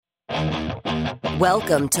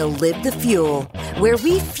Welcome to Live the Fuel, where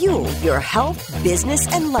we fuel your health, business,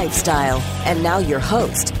 and lifestyle. And now your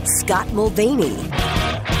host, Scott Mulvaney.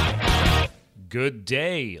 Good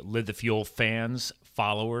day, Live the Fuel fans,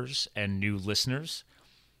 followers, and new listeners.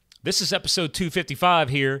 This is episode 255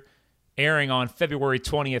 here, airing on February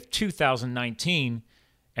 20th, 2019.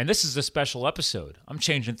 And this is a special episode. I'm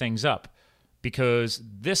changing things up because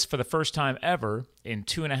this, for the first time ever in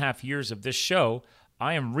 2.5 years of this show,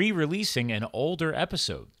 I am re-releasing an older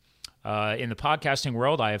episode. In the podcasting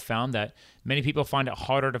world, I have found that many people find it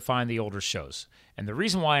harder to find the older shows. And the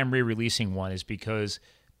reason why I'm re-releasing one is because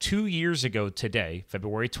 2 years ago today,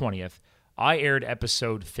 February 20th, I aired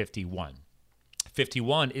episode 51.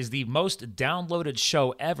 51 is the most downloaded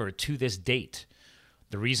show ever to this date.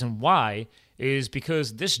 The reason why is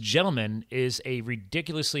because this gentleman is a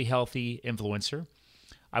ridiculously healthy influencer.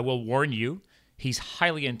 I will warn you, he's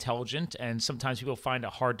highly intelligent, and sometimes people find it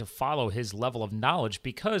hard to follow his level of knowledge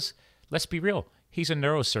because, let's be real, he's a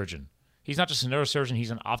neurosurgeon. He's not just a neurosurgeon,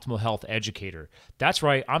 he's an optimal health educator. That's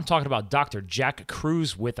right, I'm talking about Dr. Jack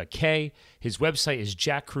Kruse with a K. His website is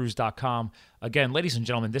jackkruse.com. Again, ladies and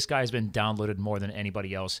gentlemen, this guy has been downloaded more than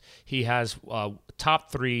anybody else. He has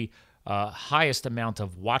top 3 highest amount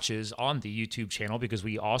of watches on the YouTube channel because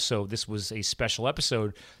this was a special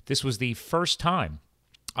episode. This was the first time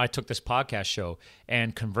I took this podcast show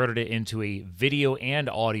and converted it into a video and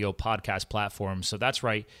audio podcast platform. So that's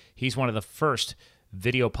right. He's one of the first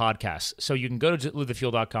video podcasts. So you can go to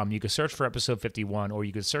livethefuel.com. You can search for episode 51, or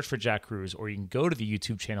you can search for Jack Kruse, or you can go to the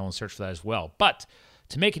YouTube channel and search for that as well. But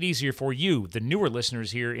to make it easier for you, the newer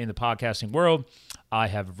listeners here in the podcasting world, I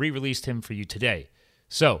have re-released him for you today.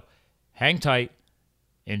 So hang tight.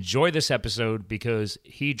 Enjoy this episode because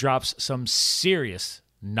he drops some serious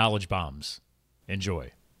knowledge bombs.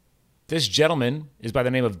 Enjoy. This gentleman is by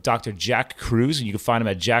the name of Dr. Jack Kruse, and you can find him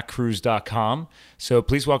at jackkruse.com. So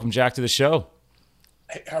please welcome Jack to the show.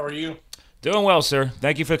 Hey, how are you? Doing well, sir.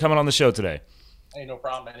 Thank you for coming on the show today. Hey, no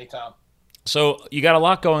problem. Anytime. So you got a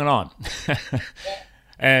lot going on.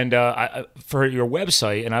 And for your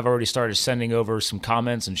website, and I've already started sending over some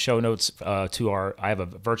comments and show notes I have a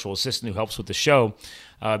virtual assistant who helps with the show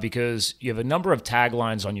because you have a number of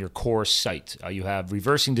taglines on your core site. You have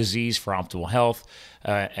reversing disease for optimal health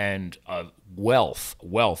and wealth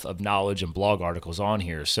of knowledge and blog articles on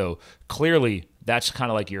here. So clearly that's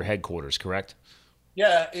kind of like your headquarters, correct?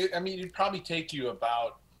 Yeah. It'd probably take you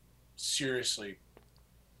about, seriously,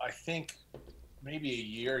 I think maybe a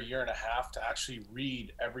year and a half to actually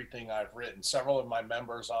read everything I've written. Several of my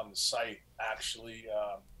members on the site actually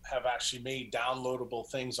have actually made downloadable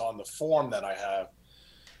things on the form that I have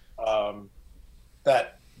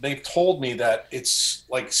that they've told me that it's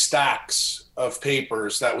like stacks of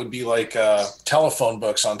papers that would be like telephone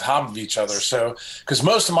books on top of each other. So, because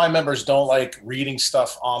most of my members don't like reading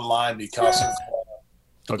stuff online because of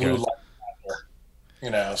the blue light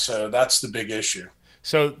matter, so that's the big issue.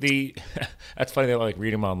 So that's funny, they like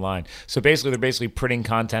read them online. So they're basically printing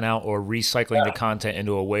content out or recycling the content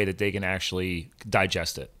into a way that they can actually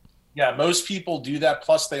digest it. Yeah, most people do that.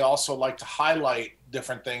 Plus, they also like to highlight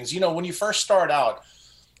different things. When you first start out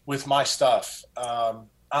with my stuff, I'm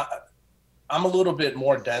a little bit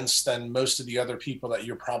more dense than most of the other people that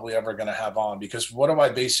you're probably ever going to have on, because what do I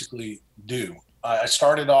basically do? I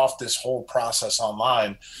started off this whole process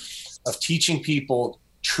online of teaching people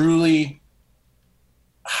truly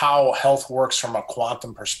how health works from a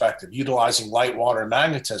quantum perspective, utilizing light, water, and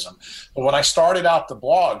magnetism. But when I started out the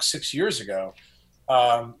blog 6 years ago,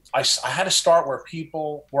 I had to start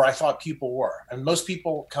where I thought people were. And most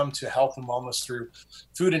people come to health and wellness through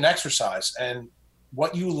food and exercise. And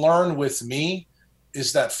what you learn with me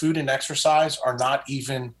is that food and exercise are not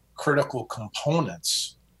even critical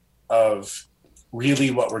components of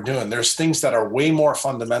really what we're doing. There's things that are way more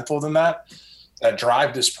fundamental than that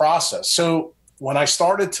drive this process. So when I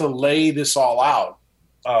started to lay this all out,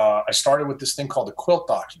 I started with this thing called the quilt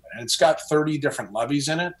document, and it's got 30 different levies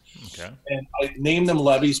in it. Okay. And I named them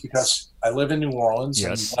levies because I live in New Orleans.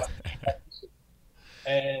 Yes.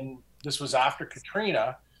 And this was after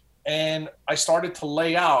Katrina. And I started to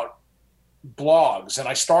lay out blogs, and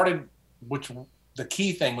I started, which the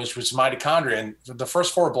key thing was mitochondria. And the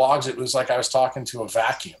first 4 blogs, it was like I was talking to a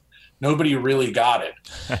vacuum. Nobody really got it.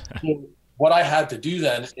 So what I had to do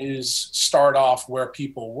then is start off where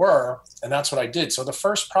people were, and that's what I did. So the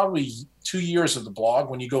first probably 2 years of the blog,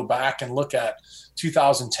 when you go back and look at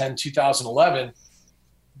 2010, 2011,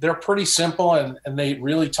 they're pretty simple, and they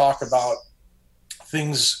really talk about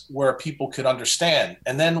things where people could understand.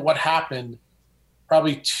 And then what happened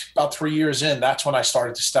probably about 3 years in, that's when I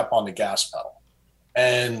started to step on the gas pedal.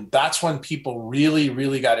 And that's when people really,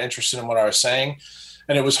 really got interested in what I was saying.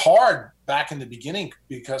 And it was hard back in the beginning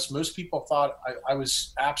because most people thought I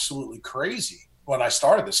was absolutely crazy when I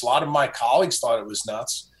started this. A lot of my colleagues thought it was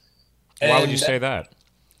nuts. Why would you say that?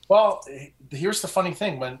 Well, here's the funny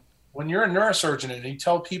thing. When you're a neurosurgeon and you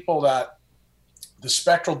tell people that the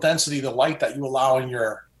spectral density of the light that you allow in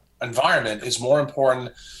your environment is more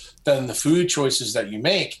important than the food choices that you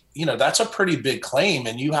make, that's a pretty big claim,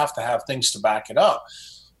 and you have to have things to back it up.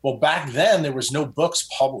 Well, back then there was no books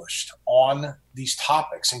published on these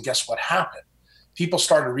topics. And guess what happened? People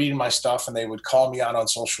started reading my stuff and they would call me out on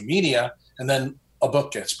social media, and then a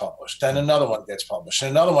book gets published, then another one gets published,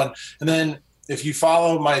 and another one. And then if you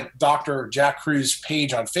follow my Dr. Jack Kruse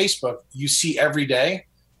page on Facebook, you see every day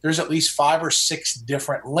there's at least 5 or 6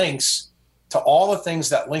 different links to all the things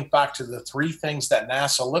that link back to the 3 things that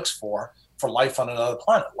NASA looks for life on another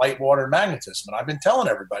planet: light, water, and magnetism. And I've been telling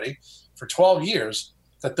everybody for 12 years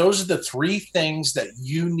that those are the 3 things that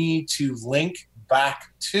you need to link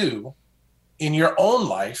back to in your own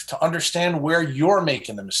life to understand where you're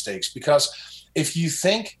making the mistakes. Because if you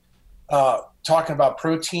think talking about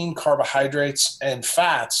protein, carbohydrates, and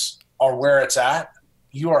fats are where it's at,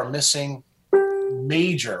 you are missing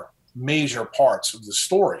major parts of the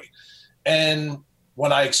story. And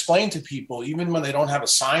when I explain to people, even when they don't have a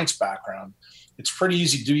science background, it's pretty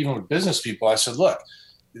easy to do even with business people. I said, look,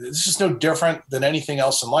 this is no different than anything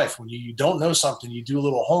else in life. When you don't know something, you do a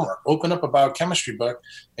little homework. Open up a biochemistry book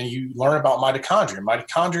and you learn about mitochondria.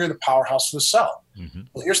 Mitochondria are the powerhouse of the cell. Mm-hmm.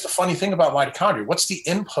 Well, here's the funny thing about mitochondria. What's the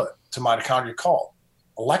input to mitochondria called?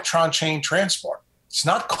 Electron chain transport. It's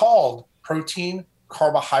not called protein,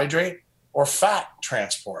 carbohydrate, or fat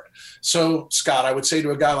transport. So, Scott, I would say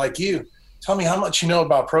to a guy like you, tell me how much you know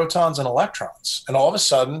about protons and electrons. And all of a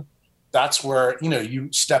sudden, that's where, you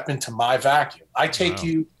step into my vacuum. I take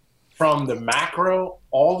you from the macro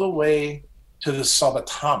all the way to the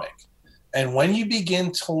subatomic. And when you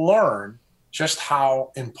begin to learn just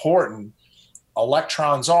how important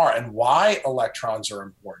electrons are and why electrons are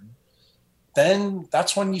important, then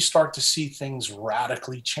that's when you start to see things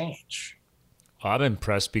radically change. Well, I'm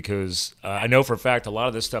impressed because I know for a fact a lot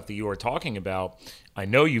of this stuff that you are talking about, I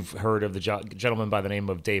know you've heard of the gentleman by the name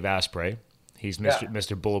of Dave Asprey. He's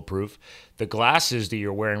Mr. Bulletproof. The glasses that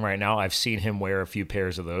you're wearing right now, I've seen him wear a few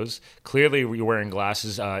pairs of those. Clearly, you're wearing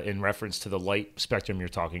glasses in reference to the light spectrum you're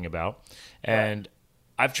talking about. And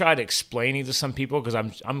I've tried explaining to some people because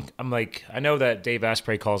I'm like, I know that Dave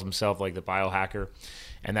Asprey calls himself like the biohacker,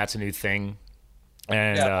 and that's a new thing.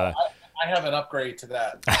 And I have an upgrade to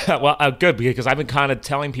that. Well, good, because I've been kind of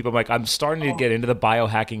telling people, like, I'm starting to get into the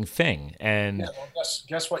biohacking thing. And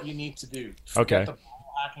guess what you need to do? Forget the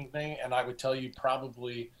biohacking thing, and I would tell you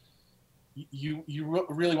probably you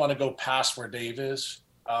really want to go past where Dave is.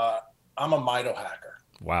 I'm a mitohacker.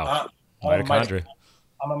 Wow. Mitochondria.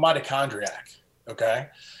 I'm a mitochondriac, okay?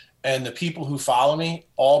 And the people who follow me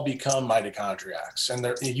all become mitochondriacs.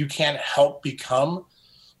 And you can't help become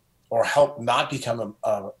or help not become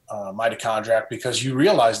a mitochondriac, because you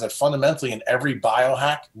realize that fundamentally in every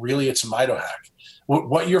biohack, really it's a mitohack.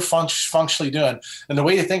 What you're functionally doing. And the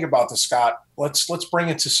way to think about this, Scott, let's bring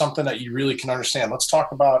it to something that you really can understand. Let's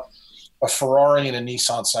talk about a Ferrari and a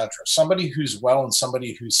Nissan Sentra. Somebody who's well and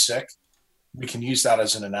somebody who's sick, we can use that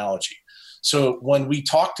as an analogy. So when we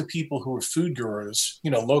talk to people who are food gurus,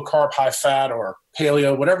 low carb, high fat, or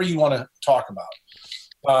paleo, whatever you want to talk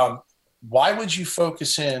about, why would you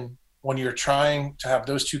focus in when you're trying to have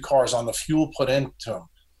those 2 cars on the fuel put into them?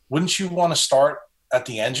 Wouldn't you want to start at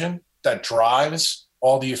the engine that drives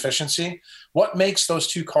all the efficiency? What makes those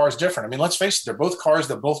 2 cars different? I mean, let's face it, they're both cars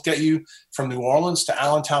that both get you from New Orleans to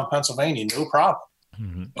Allentown, Pennsylvania, no problem.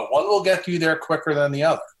 Mm-hmm. But one will get you there quicker than the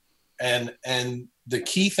other. And the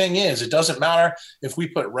key thing is, it doesn't matter if we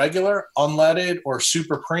put regular, unleaded, or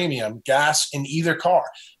super premium gas in either car.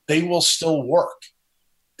 They will still work.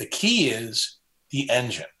 The key is the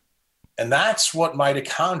engine. And that's what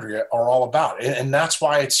mitochondria are all about. And that's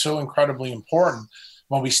why it's so incredibly important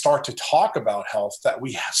when we start to talk about health that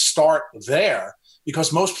we start there,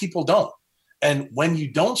 because most people don't. And when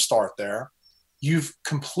you don't start there, you've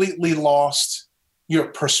completely lost your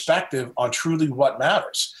perspective on truly what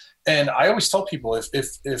matters. And I always tell people,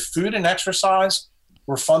 if food and exercise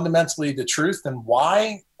were fundamentally the truth, then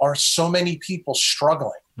why are so many people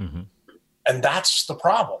struggling? Mm-hmm. And that's the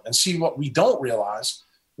problem. And see, what we don't realize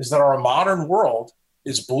is that our modern world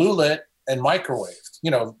is blue lit and microwaved.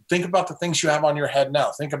 Think about the things you have on your head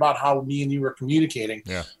now. Think about how me and you are communicating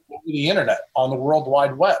over the internet on the World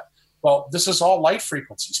Wide Web. Well, this is all light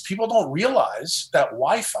frequencies. People don't realize that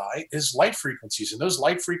Wi-Fi is light frequencies, and those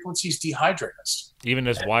light frequencies dehydrate us. Even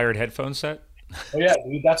this wired headphone set? Oh yeah,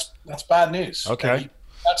 dude, that's bad news. Okay.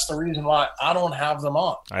 That's the reason why I don't have them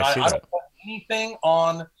on. I see I that. don't put anything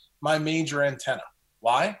on my major antenna.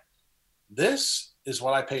 Why? This is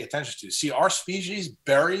what I pay attention to. See, our species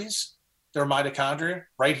buries their mitochondria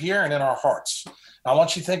right here and in our hearts. Now, I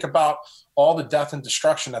want you to think about all the death and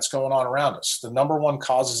destruction that's going on around us. The number one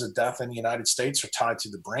causes of death in the United States are tied to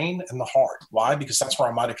the brain and the heart. Why? Because that's where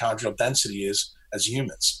our mitochondrial density is as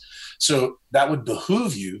humans. So that would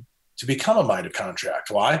behoove you to become a mitochondriac.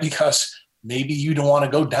 Why? Because maybe you don't want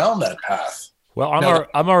to go down that path. Well,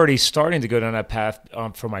 I'm already starting to go down that path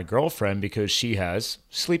for my girlfriend because she has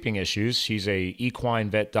sleeping issues. She's a equine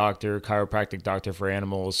vet doctor, chiropractic doctor for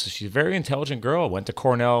animals. She's a very intelligent girl. Went to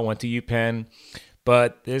Cornell, went to UPenn.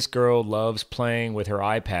 But this girl loves playing with her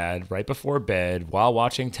iPad right before bed while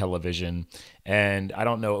watching television. And I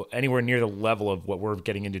don't know anywhere near the level of what we're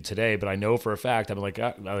getting into today, but I know for a fact, I'm like,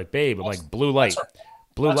 babe, I'm like, blue light.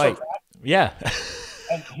 Blue light. Yeah.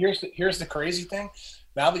 And here's the crazy thing.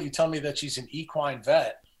 Now that you tell me that she's an equine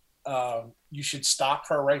vet, you should stop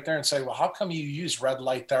her right there and say, well, how come you use red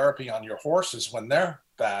light therapy on your horses when they're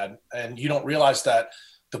bad? And you don't realize that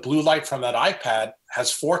the blue light from that iPad has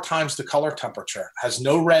 4 times the color temperature, has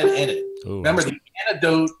no red in it. Ooh. Remember, the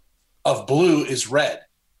antidote of blue is red.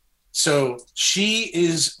 So she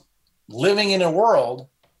is living in a world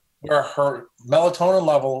where her melatonin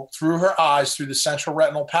level through her eyes, through the central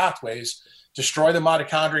retinal pathways, destroy the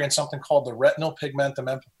mitochondria in something called the retinal pigmentum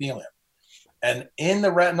epithelium. And in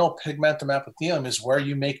the retinal pigmentum epithelium is where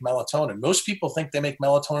you make melatonin. Most people think they make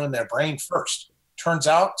melatonin in their brain first. Turns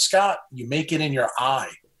out, Scott, you make it in your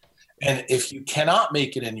eye. And if you cannot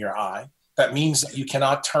make it in your eye, that means that you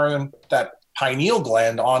cannot turn that pineal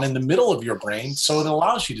gland on in the middle of your brain, so it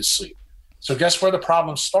allows you to sleep. So guess where the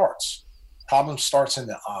problem starts? Problem starts in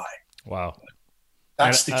the eye. Wow.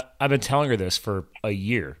 I've been telling her this for a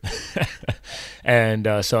year.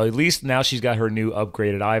 And so at least now she's got her new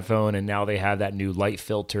upgraded iPhone, and now they have that new light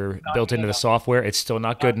filter built into the software. It's still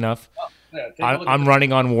not good enough. I'm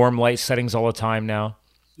running on warm light settings all the time now.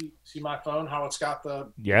 See my phone, how it's got the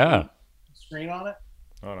screen on it?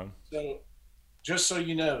 Hold on. So just so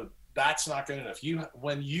you know, that's not good enough.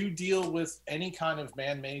 When you deal with any kind of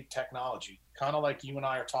man-made technology, kind of like you and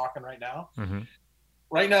I are talking right now,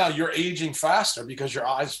 right now you're aging faster because your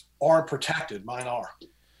eyes aren't protected. Mine are.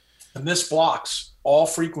 And this blocks all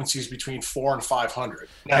frequencies between 400 and 500.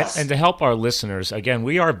 Yes. And to help our listeners, again,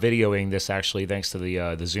 we are videoing this actually thanks to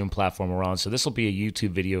the Zoom platform we're on. So this will be a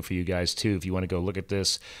YouTube video for you guys too if you want to go look at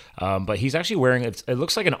this. But he's actually wearing, it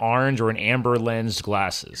looks like an orange or an amber lens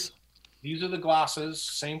glasses. These are the glasses,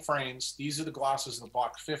 same frames. These are the glasses that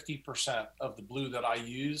block 50% of the blue that I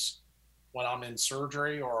use when I'm in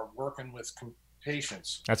surgery or working with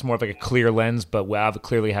patients. That's more of like a clear lens, but WAV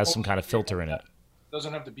clearly has some kind of filter in it.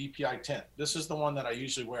 Doesn't have the BPI tint. This is the one that I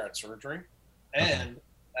usually wear at surgery. And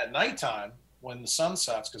at nighttime, when the sun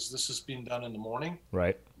sets, because this is being done in the morning,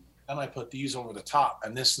 right? Then I put these over the top,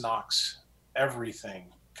 and this knocks everything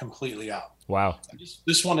completely out. Wow.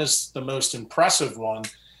 This one is the most impressive one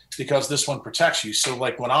because this one protects you. So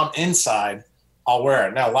like when I'm inside, I'll wear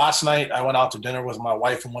it. Now, last night I went out to dinner with my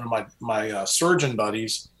wife and one of my surgeon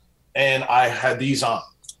buddies, and I had these on.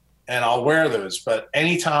 And I'll wear those. But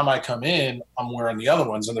anytime I come in, I'm wearing the other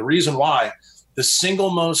ones. And the reason why, the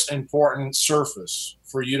single most important surface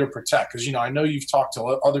for you to protect, because, I know you've talked to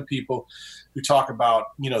other people who talk about,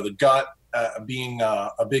 the gut being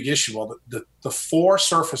a big issue. Well, the 4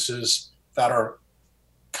 surfaces that are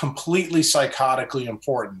completely psychotically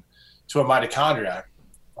important to a mitochondriac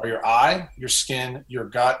are your eye, your skin, your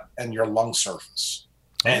gut, and your lung surface.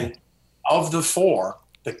 And of the 4,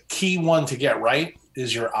 the key one to get right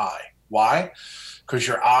is your eye. Why? Because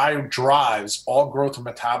your eye drives all growth and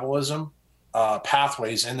metabolism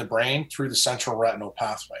pathways in the brain through the central retinal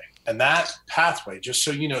pathway. And that pathway, just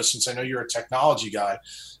so you know, since I know you're a technology guy,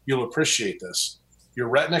 you'll appreciate this. Your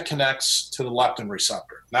retina connects to the leptin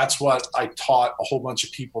receptor. That's what I taught a whole bunch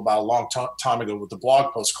of people about a long time ago with the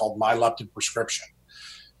blog post called My Leptin Prescription.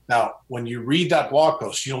 Now, when you read that blog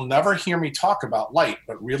post, you'll never hear me talk about light,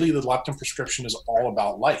 but really the leptin prescription is all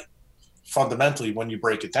about light. Fundamentally, when you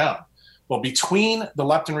break it down. Well, between the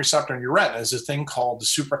leptin receptor and your retina is a thing called the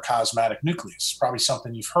suprachiasmatic nucleus. Probably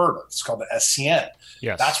something you've heard of. It's called the SCN.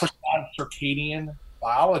 Yes. That's what circadian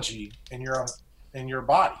biology in your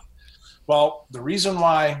body. Well, the reason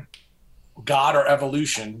why God or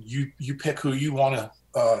evolution, you pick who you want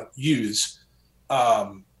to use,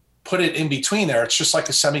 put it in between there. It's just like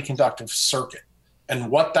a semiconductor circuit. And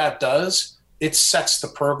what that does, it sets the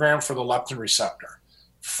program for the leptin receptor.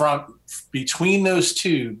 from between those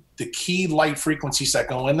two, the key light frequencies that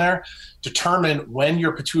go in there determine when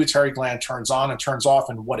your pituitary gland turns on and turns off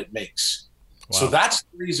and what it makes. Wow. So that's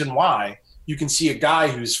the reason why you can see a guy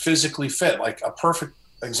who's physically fit. Like a perfect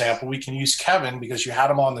example, we can use Kevin, because you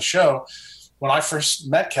had him on the show. When I first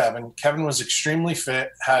met Kevin, Kevin was extremely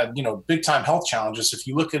fit, had, big time health challenges. If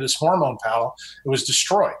you look at his hormone panel, it was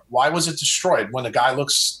destroyed. Why was it destroyed when the guy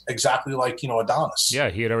looks exactly like, Adonis?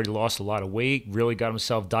 Yeah, he had already lost a lot of weight, really got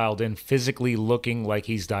himself dialed in, physically looking like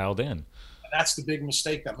he's dialed in. And that's the big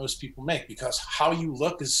mistake that most people make, because how you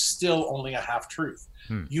look is still only a half truth.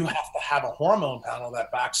 You have to have a hormone panel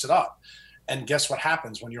that backs it up. And guess what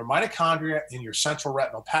happens? When your mitochondria in your central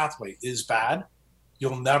retinal pathway is bad,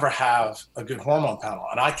 you'll never have a good hormone panel.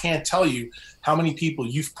 And I can't tell you how many people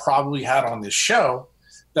you've probably had on this show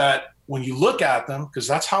that when you look at them, because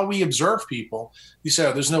that's how we observe people, you say,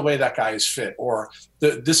 oh, there's no way that guy is fit, or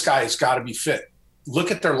this guy has got to be fit. Look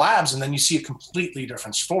at their labs, and then you see a completely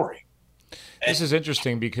different story. This is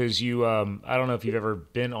interesting because you, I don't know if you've ever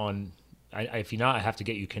been on, if you're not, I have to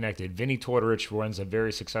get you connected. Vinny Tortorich runs a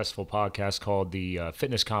very successful podcast called the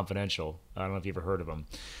Fitness Confidential. I don't know if you've ever heard of him,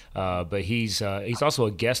 but he's also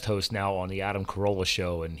a guest host now on the Adam Carolla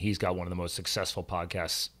show, and he's got one of the most successful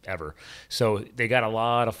podcasts ever. So they got a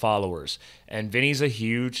lot of followers, and Vinny's a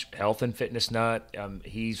huge health and fitness nut.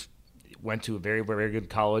 He's went to a very, very good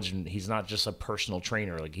college, and he's not just a personal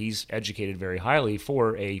trainer. Like, he's educated very highly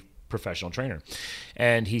for a professional trainer.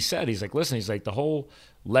 And he's like, listen, he's like, the whole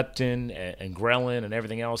leptin and ghrelin and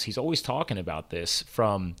everything else, he's always talking about this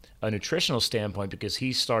from a nutritional standpoint, because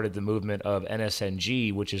he started the movement of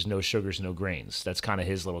NSNG, which is no sugars, no grains. That's kind of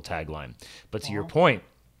his little tagline. But to your point,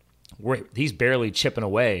 he's barely chipping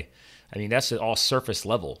away. I mean, that's all surface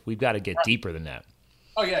level. We've got to get deeper than that.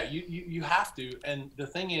 Oh yeah, you have to. And the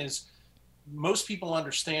thing is, most people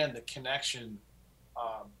understand the connection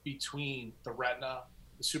between the retina,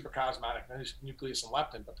 the suprachiasmatic nucleus, and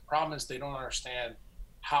leptin, but the problem is they don't understand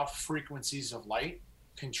how frequencies of light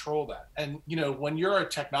control that. And when you're a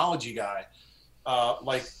technology guy,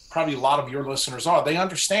 like probably a lot of your listeners are, they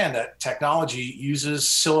understand that technology uses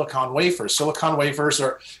silicon wafers. Silicon wafers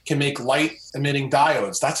can make light emitting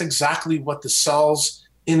diodes. That's exactly what the cells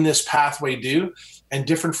in this pathway do. And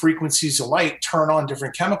different frequencies of light turn on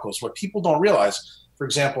different chemicals. What people don't realize, for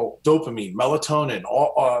example, dopamine, melatonin,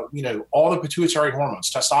 all the pituitary hormones,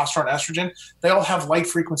 testosterone, estrogen, they all have light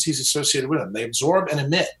frequencies associated with them. They absorb and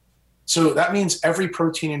emit. So that means every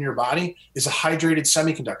protein in your body is a hydrated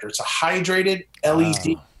semiconductor. It's a hydrated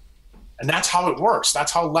LED. Wow. And that's how it works.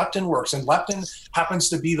 That's how leptin works. And leptin happens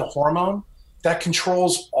to be the hormone that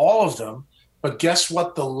controls all of them. But guess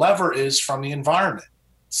what the lever is from the environment?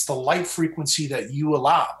 It's the light frequency that you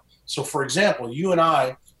allow. So for example, you and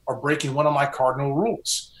I are breaking one of my cardinal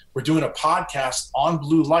rules. We're doing a podcast on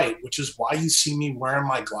blue light, which is why you see me wearing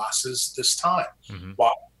my glasses this time. Mm-hmm.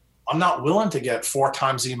 Well, I'm not willing to get 4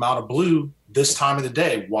 times the amount of blue this time of the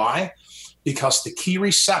day. Why? Because the key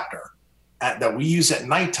receptor that we use at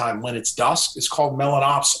nighttime when it's dusk is called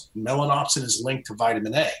melanopsin. Melanopsin is linked to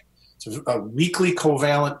vitamin A. It's a weakly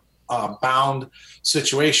covalent bound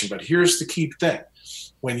situation. But here's the key thing.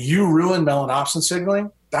 When you ruin melanopsin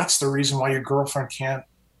signaling, that's the reason why your girlfriend can't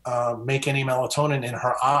make any melatonin in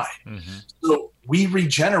her eye. Mm-hmm. So we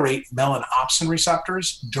regenerate melanopsin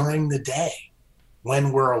receptors during the day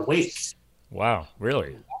when we're awake. Wow,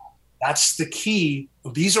 really? That's the key.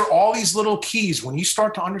 These are all these little keys. When you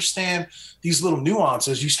start to understand these little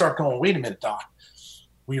nuances, you start going, wait a minute, doc.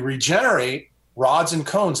 We regenerate rods and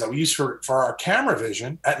cones that we use for our camera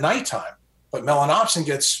vision at nighttime, but melanopsin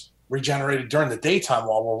gets regenerated during the daytime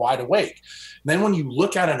while we're wide awake. And then when you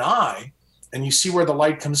look at an eye and you see where the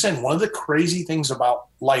light comes in, one of the crazy things about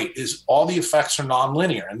light is all the effects are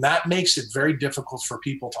nonlinear. And that makes it very difficult for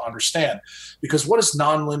people to understand. Because what does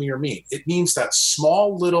nonlinear mean? It means that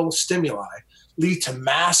small little stimuli lead to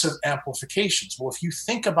massive amplifications. Well, if you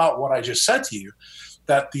think about what I just said to you,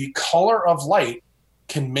 that the color of light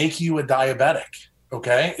can make you a diabetic,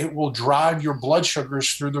 okay? It will drive your blood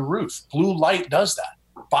sugars through the roof. Blue light does that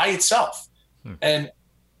by itself. And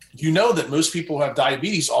you know that most people who have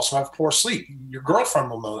diabetes also have poor sleep. Your girlfriend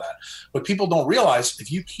will know that. But people don't realize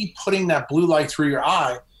if you keep putting that blue light through your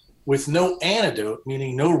eye with no antidote,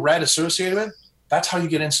 meaning no red associated with it, that's how you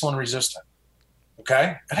get insulin resistant.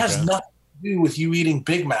 Okay? It has nothing to do with you eating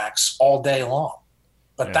Big Macs all day long.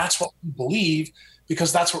 But that's what we believe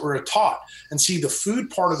because that's what we're taught. And see, the food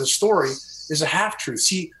part of the story is a half-truth.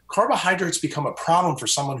 See, carbohydrates become a problem for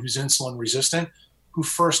someone who's insulin resistant who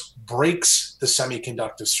first breaks the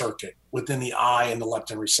semiconductive circuit within the eye and the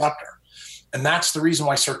leptin receptor. And that's the reason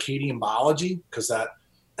why circadian biology, because that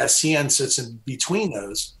SCN sits in between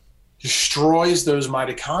those, destroys those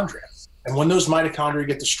mitochondria. And when those mitochondria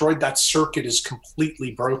get destroyed, that circuit is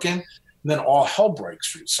completely broken. And then all hell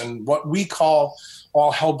breaks loose. And what we call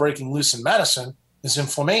all hell breaking loose in medicine is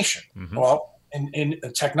inflammation. Mm-hmm. Well, in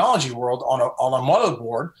the technology world, on a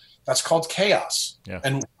motherboard, that's called chaos. Yeah.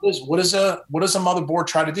 And what does a motherboard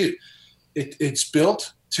try to do? It's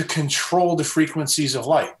built to control the frequencies of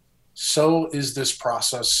light. So is this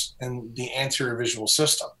process in the anterior visual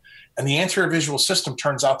system. And the anterior visual system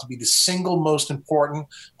turns out to be the single most important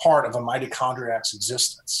part of a mitochondriac's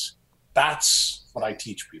existence. That's what I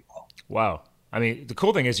teach people. Wow. I mean, the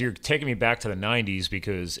cool thing is you're taking me back to the 90s,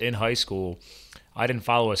 because in high school, I didn't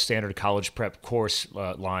follow a standard college prep course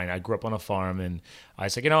line. I grew up on a farm, and I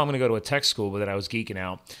was like, I'm going to go to a tech school, but then I was geeking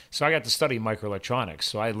out. So I got to study microelectronics.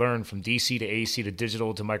 So I learned from DC to AC to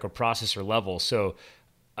digital to microprocessor level. So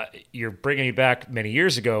you're bringing me back many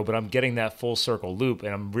years ago, but I'm getting that full circle loop,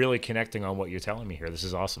 and I'm really connecting on what you're telling me here. This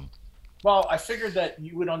is awesome. Well, I figured that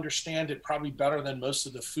you would understand it probably better than most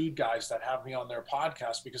of the food guys that have me on their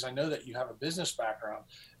podcast, because I know that you have a business background.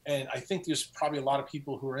 And I think there's probably a lot of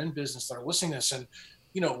people who are in business that are listening to this. And,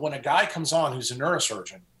 when a guy comes on who's a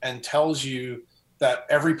neurosurgeon and tells you that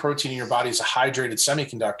every protein in your body is a hydrated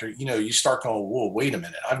semiconductor, you start going, whoa, wait a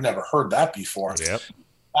minute. I've never heard that before. Yep.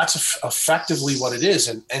 That's effectively what it is.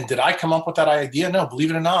 And did I come up with that idea? No,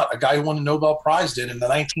 believe it or not, a guy who won the Nobel Prize did in the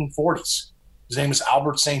 1940s. His name is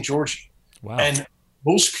Albert Szent-Györgyi. Wow. And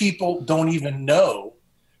most people don't even know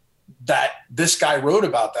that this guy wrote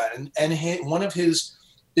about that. And one of his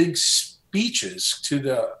big speeches to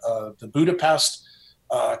the Budapest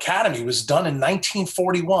Academy was done in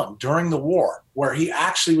 1941 during the war, where he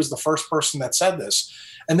actually was the first person that said this.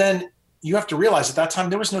 And then you have to realize at that time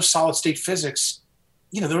there was no solid state physics.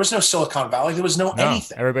 There was no Silicon Valley. There was no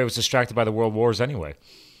anything. Everybody was distracted by the world wars anyway.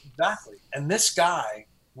 Exactly. And this guy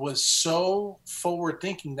was so forward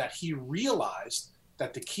thinking that he realized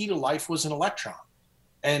that the key to life was an electron.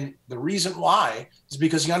 And the reason why is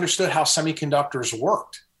because he understood how semiconductors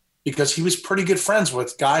worked, because he was pretty good friends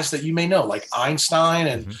with guys that you may know, like Einstein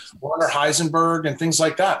and Werner Heisenberg and things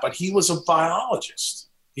like that. But he was a biologist.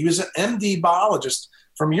 He was an MD biologist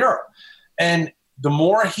from Europe. And the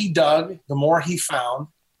more he dug, the more he found.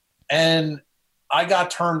 And I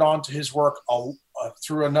got turned on to his work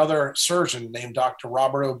through another surgeon named Dr.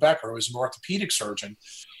 Robert O. Becker, who was an orthopedic surgeon.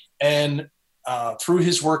 And through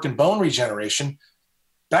his work in bone regeneration,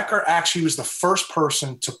 Becker actually was the first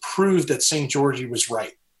person to prove that Szent-Györgyi was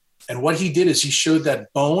right. And what he did is he showed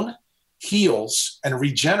that bone heals and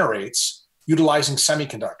regenerates utilizing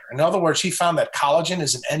semiconductor. In other words, he found that collagen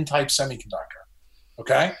is an N-type semiconductor,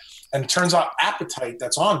 okay? And it turns out apatite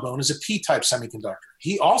that's on bone is a P-type semiconductor.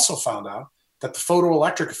 He also found out that the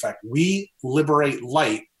photoelectric effect, we liberate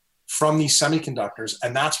light from these semiconductors,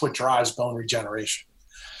 and that's what drives bone regeneration.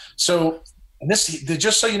 So, and this,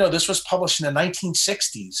 just so you know, this was published in the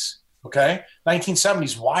 1960s, okay?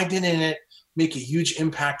 1970s. Why didn't it make a huge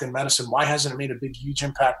impact in medicine? Why hasn't it made a big, huge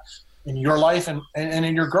impact in your life and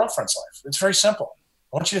in your girlfriend's life? It's very simple.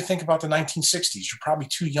 I want you to think about the 1960s. You're probably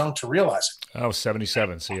too young to realize it. Oh,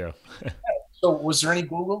 77, so yeah. So was there any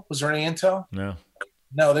Google? Was there any Intel?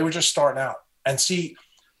 No, they were just starting out. And see,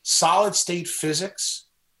 solid state physics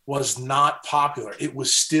was not popular. It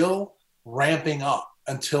was still ramping up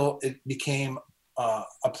until it became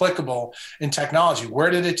applicable in technology.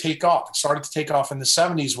 Where did it take off? It started to take off in the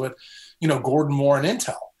 70s with, Gordon Moore and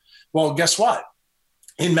Intel. Well, guess what?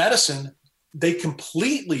 In medicine, they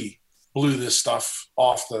completely blew this stuff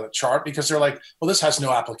off the chart because they're like, well, this has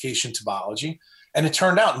no application to biology. And it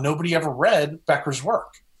turned out nobody ever read Becker's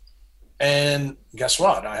work. And guess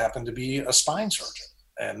what? I happen to be a spine surgeon.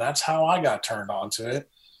 And that's how I got turned on to it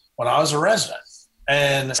when I was a resident.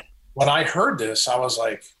 And when I heard this, I was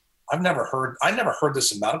like, I never heard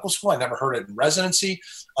this in medical school. I never heard it in residency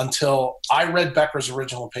until I read Becker's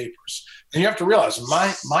original papers. And you have to realize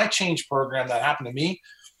my change program that happened to me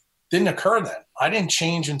didn't occur then. I didn't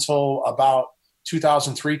change until about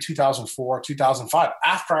 2003, 2004, 2005,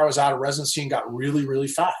 after I was out of residency and got really, really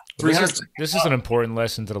fat. This is an important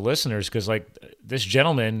lesson to the listeners, because this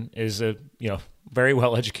gentleman is a very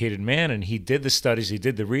well-educated man, and he did the studies, he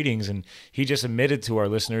did the readings, and he just admitted to our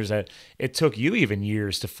listeners that it took you even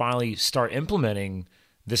years to finally start implementing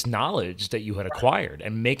this knowledge that you had acquired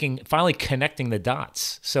and finally connecting the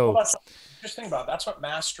dots. So just think about it. That's what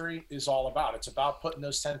mastery is all about. It's about putting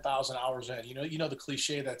those 10,000 hours in. You know the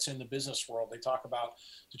cliche that's in the business world. They talk about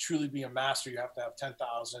to truly be a master, you have to have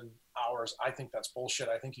 10,000 hours. I think that's bullshit.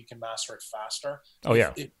 I think you can master it faster. Oh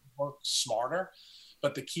yeah, it works smarter.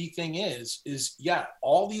 But the key thing is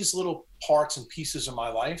all these little parts and pieces of my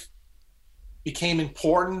life, became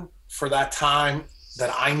important for that time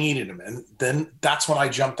that I needed them. And then that's when I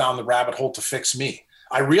jumped down the rabbit hole to fix me.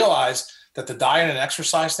 I realized that the diet and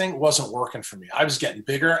exercise thing wasn't working for me. I was getting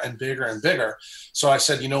bigger and bigger and bigger. So I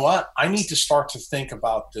said, you know what? I need to start to think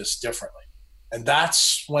about this differently. And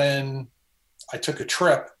that's when I took a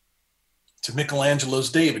trip to Michelangelo's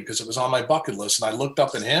David, because it was on my bucket list. And I looked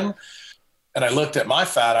up at him and I looked at my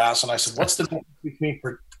fat ass and I said, what's the difference between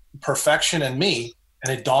perfection and me?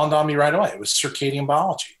 And it dawned on me right away. It was circadian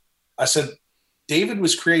biology. I said, David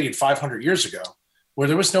was created 500 years ago where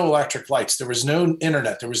there was no electric lights. There was no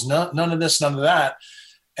internet. There was none of this, none of that.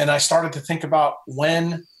 And I started to think about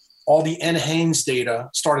when all the NHANES data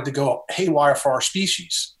started to go haywire for our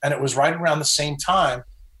species. And it was right around the same time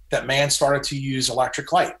that man started to use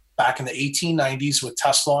electric light, back in the 1890s with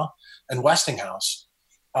Tesla and Westinghouse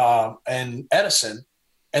and Edison.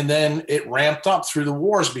 And then it ramped up through the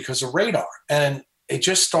wars because of radar. And it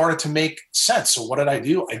just started to make sense. So what did I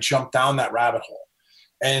do? I jumped down that rabbit hole.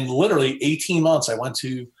 And literally 18 months, I went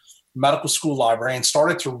to medical school library and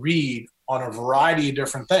started to read on a variety of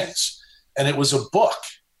different things. And it was a book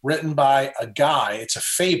written by a guy. It's a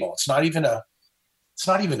fable. It's not even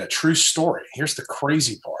a true story. Here's the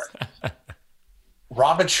crazy part.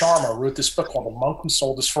 Robert Sharma wrote this book called The Monk Who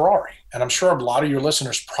Sold His Ferrari. And I'm sure a lot of your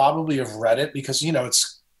listeners probably have read it because,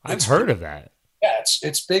 I've heard of that. Yeah,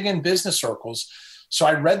 it's big in business circles. So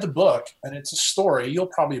I read the book, and it's a story. You'll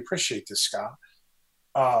probably appreciate this, Scott,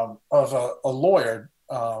 of a lawyer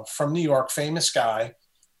from New York, famous guy,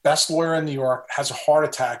 best lawyer in New York, has a heart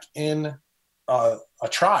attack in a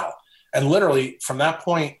trial. And literally from that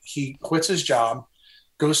point, he quits his job,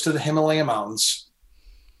 goes to the Himalaya mountains.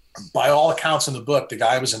 By all accounts in the book, the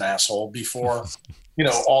guy was an asshole before,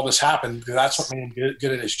 all this happened. That's what made him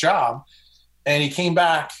good at his job. And he came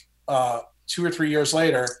back 2 or 3 years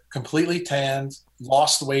later, completely tanned,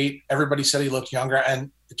 lost weight. Everybody said he looked younger.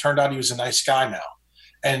 And it turned out he was a nice guy now.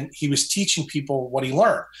 And he was teaching people what he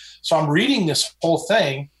learned. So I'm reading this whole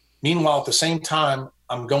thing. Meanwhile, at the same time,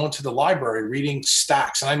 I'm going to the library reading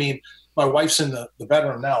stacks. And I mean, my wife's in the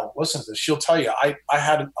bedroom now. Listen to this. She'll tell you, I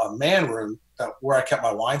had a man room where I kept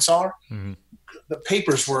my wine cellar. Mm-hmm. The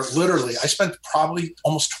papers were literally, I spent probably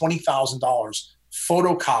almost $20,000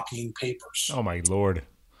 photocopying papers. Oh my Lord.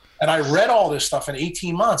 And I read all this stuff in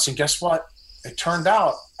 18 months. And guess what? It turned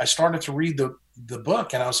out I started to read the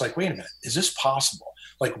book and I was like, wait a minute, is this possible?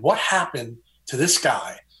 Like, what happened to this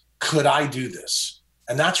guy? Could I do this?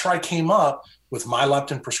 And that's where I came up with my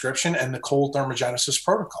leptin prescription and the cold thermogenesis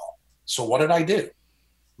protocol. So what did I do?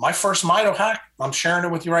 My first Mito hack, I'm sharing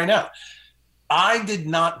it with you right now. I did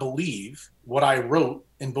not believe what I wrote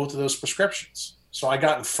in both of those prescriptions. So I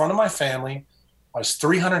got in front of my family. I was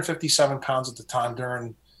 357 pounds at the time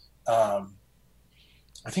during, I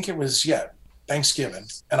think it was, Thanksgiving.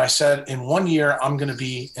 And I said, in 1 year, I'm going to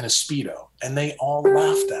be in a Speedo. And they all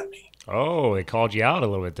laughed at me. Oh, they called you out a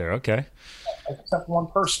little bit there. Okay. Except one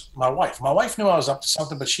person, my wife. My wife knew I was up to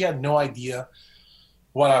something, but she had no idea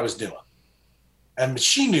what I was doing. And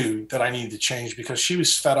she knew that I needed to change because she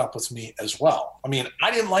was fed up with me as well. I mean,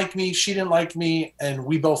 I didn't like me. She didn't like me. And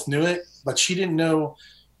we both knew it, but she didn't know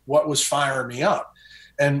what was firing me up.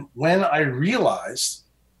 And when I realized,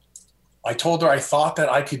 I told her I thought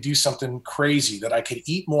that I could do something crazy, that I could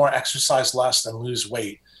eat more, exercise less, and lose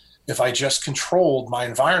weight if I just controlled my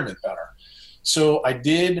environment better. So I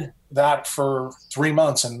did that for 3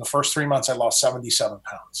 months. And in the first 3 months, I lost 77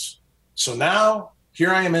 pounds. So now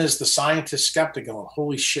here I am as the scientist skeptic going,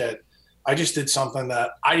 holy shit, I just did something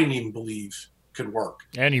that I didn't even believe could work.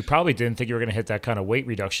 And you probably didn't think you were going to hit that kind of weight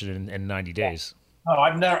reduction in 90 days. No,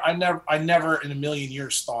 I never in a million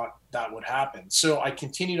years thought that would happen. So I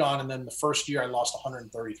continued on. And then the first year I lost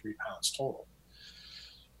 133 pounds total.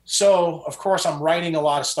 So of course I'm writing a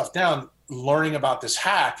lot of stuff down, learning about this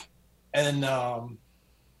hack. And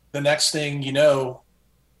the next thing,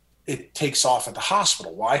 it takes off at the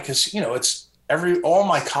hospital. Why? Because, all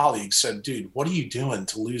my colleagues said, dude, what are you doing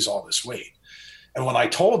to lose all this weight? And when I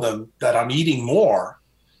told them that I'm eating more,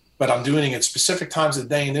 but I'm doing it at specific times of the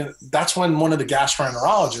day, and then that's when one of the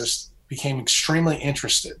gastroenterologists became extremely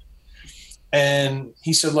interested. And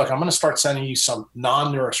he said, look, I'm going to start sending you some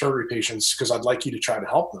non-neurosurgery patients because I'd like you to try to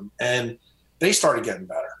help them. And they started getting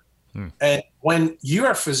better. And when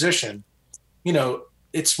you're a physician,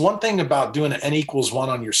 it's one thing about doing an N=1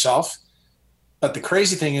 on yourself. But the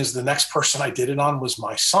crazy thing is the next person I did it on was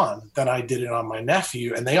my son. Then I did it on my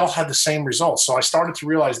nephew, and they all had the same results. So I started to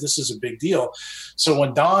realize this is a big deal. So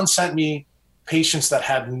when Don sent me patients that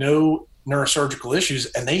had no neurosurgical issues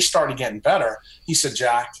and they started getting better, he said,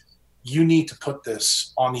 Jack, you need to put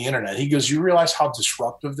this on the internet. He goes, you realize how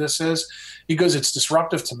disruptive this is? He goes, it's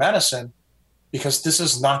disruptive to medicine, because this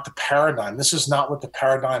is not the paradigm. This is not what the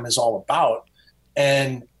paradigm is all about.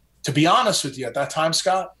 And to be honest with you, at that time,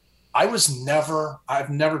 Scott, I've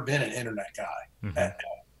never been an internet guy. And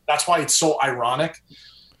that's why it's so ironic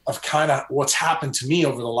of kind of what's happened to me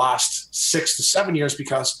over the last 6 to 7 years,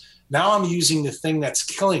 because now I'm using the thing that's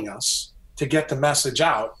killing us to get the message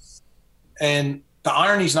out. And the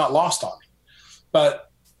irony is not lost on me. But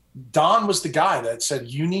Don was the guy that said,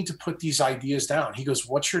 you need to put these ideas down. He goes,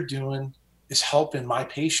 what you're doing is helping my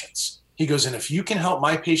patients. He goes, and if you can help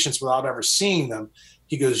my patients without ever seeing them,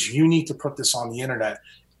 he goes, you need to put this on the internet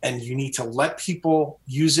and you need to let people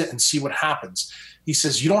use it and see what happens. He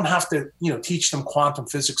says, you don't have to, teach them quantum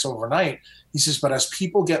physics overnight. He says, but as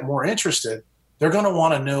people get more interested, they're going to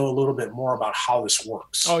want to know a little bit more about how this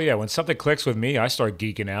works. Oh, yeah. When something clicks with me, I start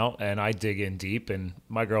geeking out and I dig in deep. And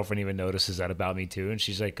my girlfriend even notices that about me, too. And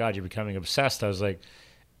she's like, God, you're becoming obsessed. I was like,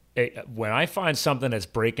 hey, when I find something that's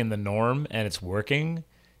breaking the norm and it's working,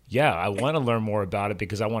 yeah, I want to learn more about it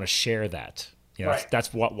because I want to share that. Right.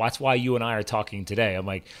 That's why you and I are talking today. I'm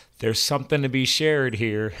like, there's something to be shared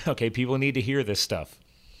here. Okay, people need to hear this stuff.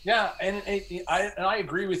 Yeah, and I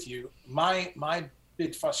agree with you. My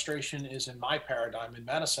big frustration is in my paradigm in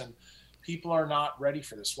medicine, people are not ready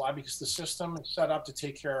for this. Why? Because the system is set up to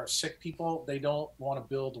take care of sick people. They don't want to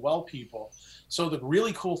build well people. So the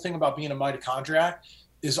really cool thing about being a mitochondriac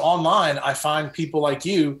is online, I find people like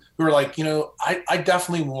you who are like, I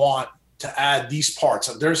definitely want to add these parts.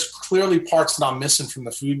 There's clearly parts that I'm missing from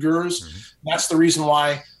the food gurus. That's the reason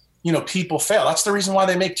why, people fail. That's the reason why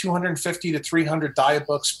they make 250 to 300 diet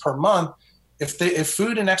books per month. If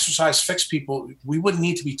food and exercise fix people, we wouldn't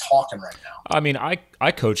need to be talking right now. I mean, I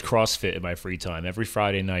coach CrossFit in my free time. Every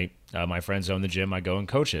Friday night, my friends own the gym. I go and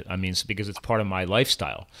coach it. I mean, it's because it's part of my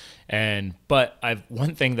lifestyle. But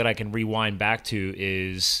one thing that I can rewind back to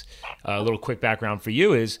is a little quick background for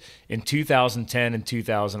you is in 2010 and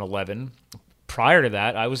 2011. Prior to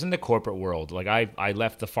that, I was in the corporate world. Like I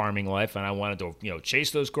left the farming life and I wanted to,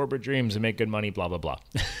 chase those corporate dreams and make good money, blah, blah, blah.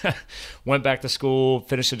 Went back to school,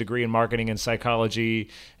 finished a degree in marketing and psychology.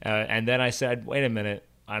 And then I said, wait a minute,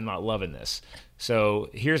 I'm not loving this. So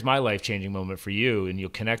here's my life-changing moment for you, and you'll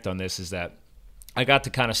connect on this, is that I got to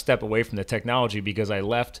kind of step away from the technology because I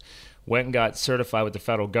left, went and got certified with the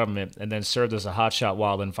federal government, and then served as a hotshot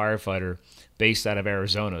wildland firefighter based out of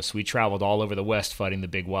Arizona. So we traveled all over the West fighting the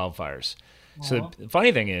big wildfires. So the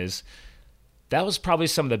funny thing is, that was probably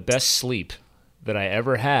some of the best sleep that I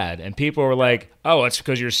ever had. And people were like, oh, it's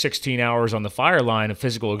because you're 16 hours on the fire line of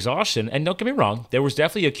physical exhaustion. And don't get me wrong, there was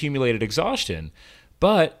definitely accumulated exhaustion.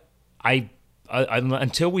 But I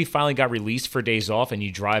until we finally got released for days off and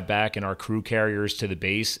you drive back in our crew carriers to the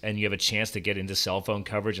base and you have a chance to get into cell phone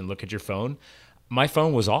coverage and look at your phone, my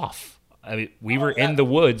phone was off. I mean, we were in the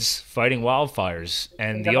woods fighting wildfires.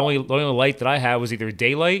 And the only light that I had was either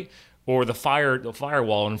daylight or the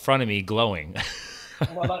firewall in front of me glowing.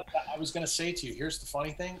 Well, I was going to say to you, here's the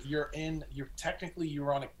funny thing. You're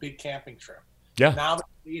on a big camping trip. Yeah. Now there's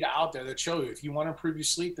data out there that show you if you want to improve your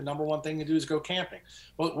sleep, the number one thing to do is go camping.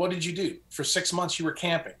 Well, what did you do? For 6 months, you were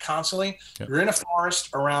camping constantly. Yep. You're in a forest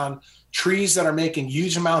around trees that are making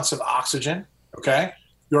huge amounts of oxygen. Okay.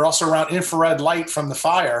 You're also around infrared light from the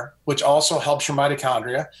fire, which also helps your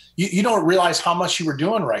mitochondria. You don't realize how much you were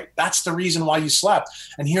doing right. That's the reason why you slept.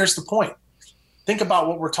 And here's the point. Think about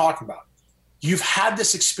what we're talking about. You've had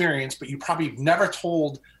this experience, but you probably never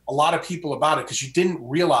told a lot of people about it because you didn't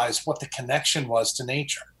realize what the connection was to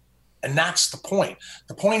nature. And that's the point.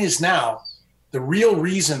 The point is now, the real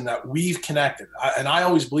reason that we've connected, and I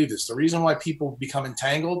always believe this, the reason why people become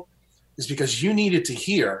entangled is because you needed to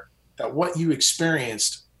hear that what you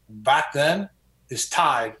experienced back then is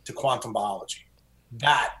tied to quantum biology.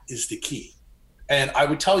 That is the key. And I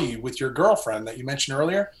would tell you, with your girlfriend that you mentioned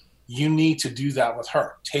earlier, you need to do that with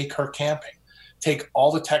her. Take her camping. Take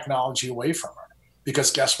all the technology away from her, because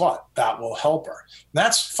guess what? That will help her. And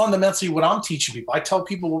that's fundamentally what I'm teaching people. I tell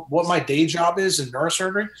people what my day job is in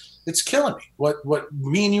neurosurgery. It's killing me. What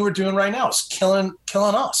me and you are doing right now is killing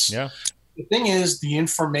us. Yeah. The thing is, the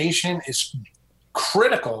information is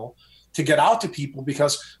critical to get out to people,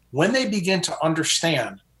 because when they begin to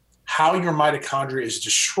understand how your mitochondria is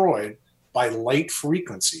destroyed by light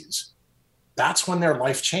frequencies, that's when their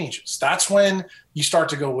life changes. That's when you start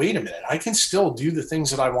to go, wait a minute, I can still do the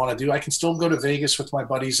things that I want to do. I can still go to Vegas with my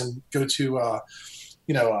buddies and go to, a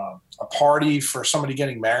party for somebody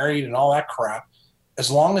getting married and all that crap.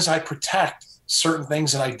 As long as I protect certain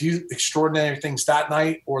things and I do extraordinary things that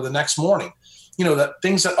night or the next morning, that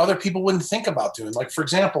things that other people wouldn't think about doing. Like, for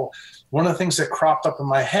example, one of the things that cropped up in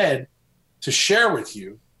my head to share with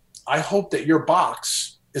you, I hope that your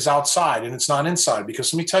box is outside and it's not inside,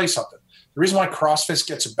 because let me tell you something. The reason why CrossFit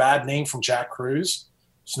gets a bad name from Jack Kruse,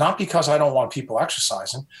 it's not because I don't want people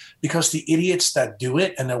exercising, because the idiots that do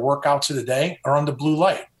it and their workouts of the day are under blue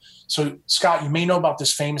light. So, Scott, you may know about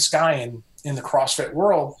this famous guy in the CrossFit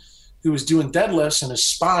world who was doing deadlifts and his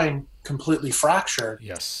spine completely fractured.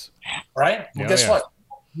 Yes. Right? Well, guess what?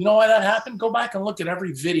 You know why that happened? Go back and look at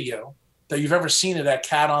every video that you've ever seen of that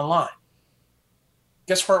cat online.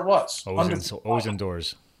 Guess where it was? Always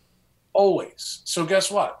indoors. Always. So guess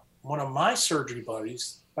what? One of my surgery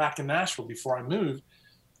buddies back in Nashville before I moved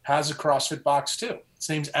has a CrossFit box too. His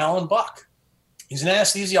name's Alan Buck. He's an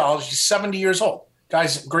anesthesiologist. He's 70 years old.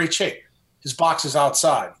 Guy's in great shape. His box is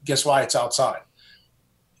outside. Guess why it's outside?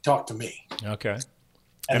 He talked to me. Okay.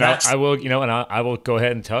 And I will go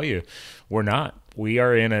ahead and tell you, we're not. We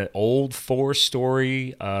are in an old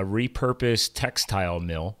 4-story repurposed textile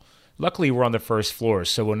mill. Luckily, we're on the first floor.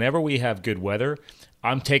 So whenever we have good weather,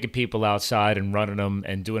 I'm taking people outside and running them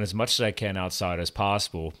and doing as much as I can outside as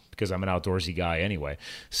possible because I'm an outdoorsy guy anyway.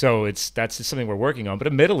 So that's just something we're working on. But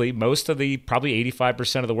admittedly, most of probably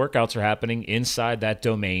 85% of the workouts are happening inside that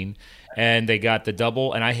domain. And they got the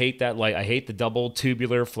double, and I hate that light. I hate the double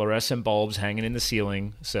tubular fluorescent bulbs hanging in the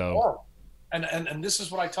ceiling. So, and this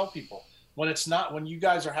is what I tell people when you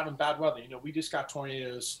guys are having bad weather. We just got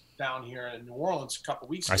tornadoes down here in New Orleans a couple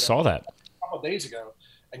weeks ago. I saw that a couple of days ago,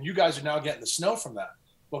 and you guys are now getting the snow from that.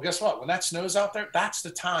 Well, guess what? When that snow's out there, that's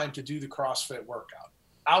the time to do the CrossFit workout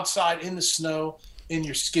outside in the snow in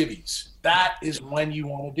your skivvies. That is when you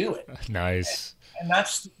want to do it. Nice. And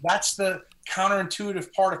that's the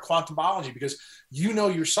counterintuitive part of quantum biology, because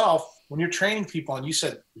yourself when you're training people and you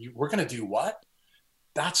said, we're going to do what?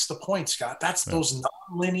 That's the point, Scott. That's those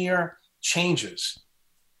nonlinear changes.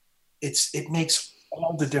 It makes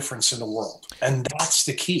all the difference in the world. And that's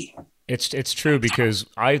the key. It's true, because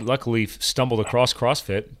I luckily stumbled across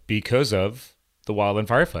CrossFit because of the wildland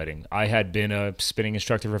firefighting. I had been a spinning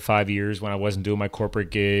instructor for 5 years when I wasn't doing my corporate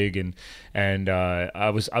gig, and I'm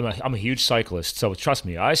a huge cyclist. So trust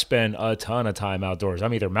me, I spend a ton of time outdoors.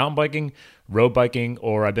 I'm either mountain biking, road biking,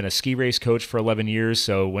 or I've been a ski race coach for 11 years.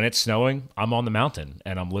 So when it's snowing, I'm on the mountain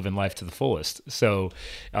and I'm living life to the fullest. So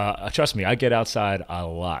trust me, I get outside a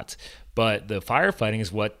lot. But the firefighting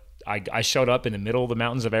is what I showed up in the middle of the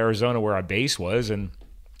mountains of Arizona where our base was, and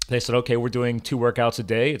they said, okay, we're doing 2 workouts a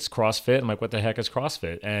day. It's CrossFit. I'm like, what the heck is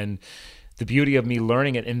CrossFit? And the beauty of me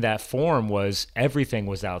learning it in that form was everything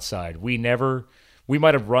was outside. We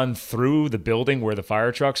might have run through the building where the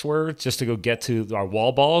fire trucks were just to go get to our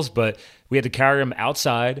wall balls, but we had to carry them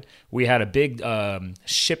outside. We had a big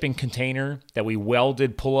shipping container that we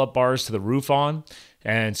welded pull-up bars to the roof on.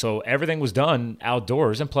 And so everything was done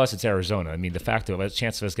outdoors, and plus it's Arizona. I mean, the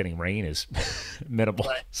chance of us getting rain is minimal.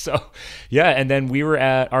 Right. So, yeah, and then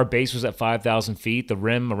our base was at 5,000 feet. The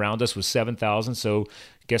rim around us was 7,000. So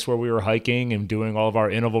guess where we were hiking and doing all of our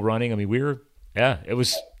interval running? I mean, it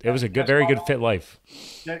was a very good fit life.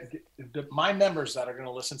 My members that are going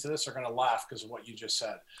to listen to this are going to laugh because of what you just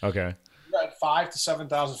said. Okay. You're at 5,000 to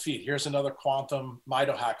 7,000 feet. Here's another quantum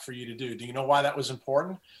mito hack for you to do. Do you know why that was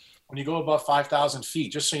important? When you go above 5,000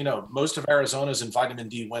 feet, just so you know, most of Arizona is in vitamin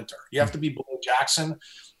D winter. You have to be below Jackson,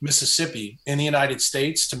 Mississippi in the United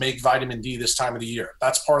States to make vitamin D this time of the year.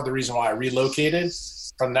 That's part of the reason why I relocated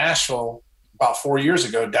from Nashville about 4 years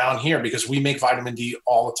ago down here, because we make vitamin D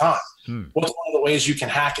all the time. What's one of the ways you can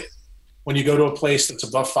hack it? When you go to a place that's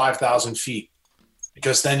above 5,000 feet,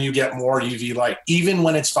 because then you get more UV light, even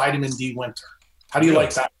when it's vitamin D winter. How do you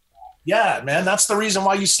like that? Yeah, man, that's the reason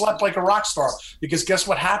why you slept like a rock star, because guess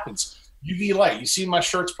what happens? UV light. You see my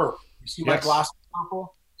shirt's purple. You see my glasses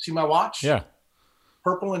purple? See my watch? Yeah.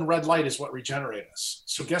 Purple and red light is what regenerate us.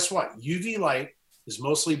 So guess what? UV light is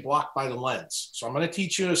mostly blocked by the lens. So I'm going to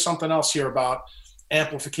teach you something else here about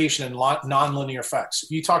amplification and nonlinear effects. If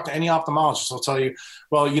you talk to any ophthalmologist, they'll tell you,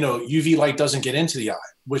 well, UV light doesn't get into the eye,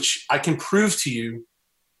 which I can prove to you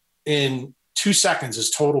in 2 seconds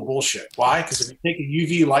is total bullshit. Why? Because if you take a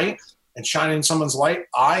UV light and shine it in someone's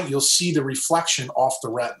eye, you'll see the reflection off the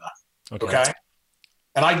retina. Okay?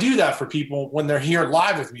 And I do that for people when they're here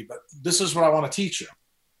live with me, but this is what I want to teach you.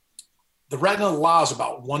 The retina allows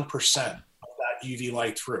about 1% of that UV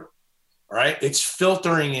light through. All right? It's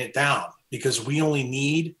filtering it down because we only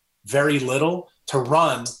need very little to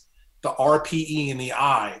run the RPE in the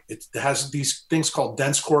eye. It has these things called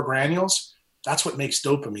dense core granules. That's what makes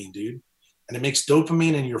dopamine, dude. And it makes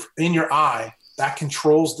dopamine in your eye. That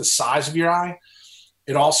controls the size of your eye.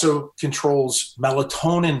 It also controls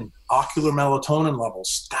melatonin, ocular melatonin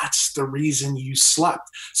levels. That's the reason you slept.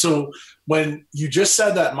 So when you just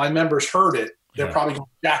said that, my members heard it. They're probably going,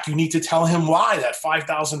 Jack, you need to tell him why that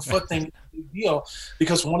 5,000 foot thing big deal,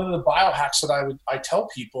 because one of the biohacks that I tell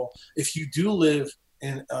people, if you do live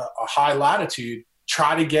in a high latitude,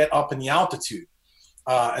 try to get up in the altitude.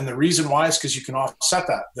 And the reason why is because you can offset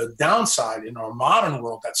that. The downside in our modern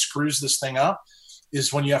world that screws this thing up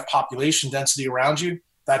is when you have population density around you,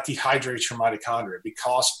 that dehydrates your mitochondria,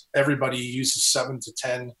 because everybody uses 7 to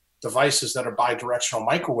 10 devices that are bidirectional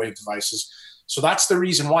microwave devices. So that's the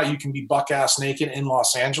reason why you can be buck-ass naked in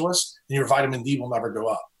Los Angeles and your vitamin D will never go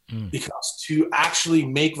up. Because to actually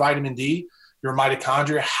make vitamin D, your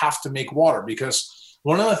mitochondria have to make water. Because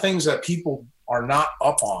one of the things that people are not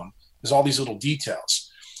up on is all these little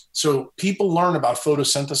details. So people learn about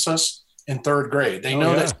photosynthesis in 3rd grade. They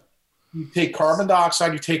know that you take carbon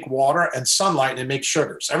dioxide, you take water and sunlight, and it makes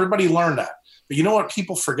sugars. Everybody learned that. But you know what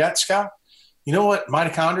people forget, Scott? You know what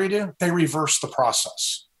mitochondria do? They reverse the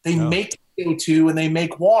process. They make CO2 and they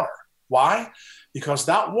make water. Why? Because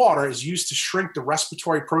that water is used to shrink the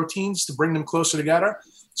respiratory proteins to bring them closer together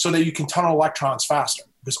so that you can tunnel electrons faster.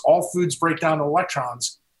 Because all foods break down to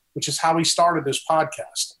electrons, which is how we started this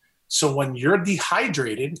podcast. So when you're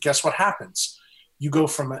dehydrated, guess what happens? You go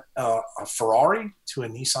from a Ferrari to a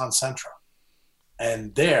Nissan Sentra.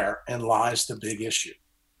 And therein lies the big issue.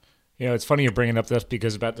 You know, it's funny you're bringing up this,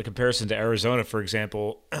 because about the comparison to Arizona, for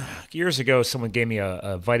example, years ago, someone gave me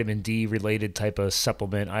a vitamin D related type of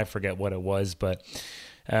supplement. I forget what it was, but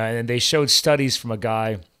and they showed studies from a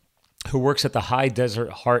guy who works at the High Desert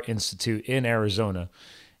Heart Institute in Arizona.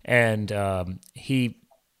 And he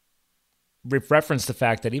referenced the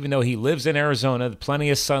fact that even though he lives in Arizona, plenty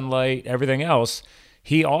of sunlight, everything else,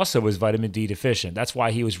 he also was vitamin D deficient. That's why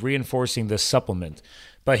he was reinforcing this supplement.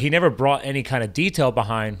 But he never brought any kind of detail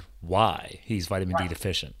behind why he's vitamin D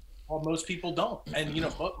deficient. Well, most people don't. And, you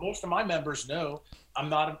know, most of my members know I'm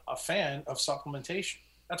not a fan of supplementation.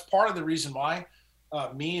 That's part of the reason why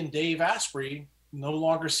me and Dave Asprey no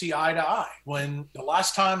longer see eye to eye. When the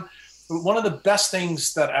last time, one of the best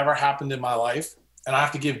things that ever happened in my life, and I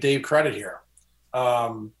have to give Dave credit here.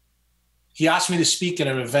 He asked me to speak at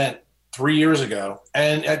an event 3 years ago,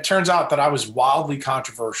 and it turns out that I was wildly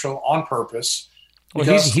controversial on purpose. Well,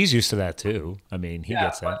 he's used to that too. I mean, he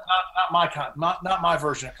gets that. Not my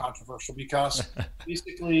version of controversial, because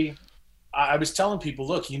basically I was telling people,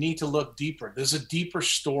 look, you need to look deeper. There's a deeper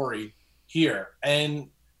story here. And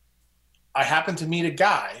I happened to meet a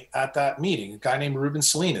guy at that meeting, a guy named Ruben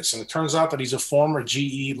Salinas, and it turns out that he's a former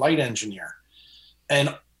GE light engineer.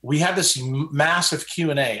 And we had this massive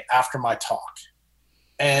Q&A after my talk.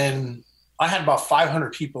 And I had about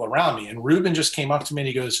 500 people around me. And Ruben just came up to me and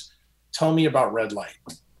he goes, tell me about red light.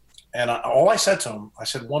 And all I said to him, I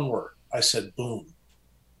said one word. I said, boom.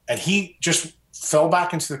 And he just fell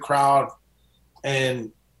back into the crowd.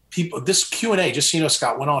 And people, this Q&A, just so you know,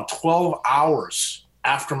 Scott, went on 12 hours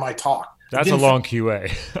after my talk. That's a long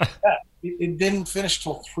QA. It didn't finish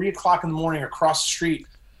till 3 o'clock in the morning across the street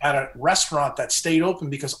at a restaurant that stayed open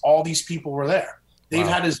because all these people were there. Dave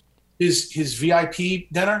had his VIP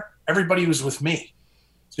dinner. Everybody was with me.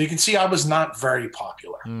 So you can see I was not very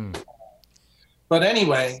popular. But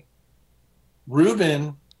anyway,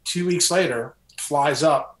 Ruben, 2 weeks later, flies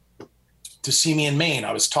up to see me in Maine.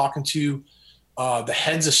 I was talking to the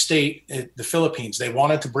heads of state in the Philippines. They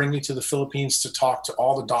wanted to bring me to the Philippines to talk to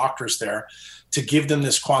all the doctors there to give them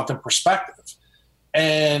this quantum perspective.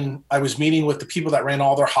 And I was meeting with the people that ran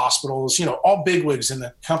all their hospitals, you know, all bigwigs in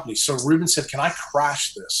the company. So Ruben said, can I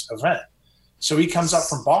crash this event? So he comes up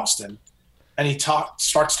from Boston and he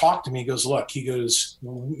starts talking to me. He goes, look, he goes,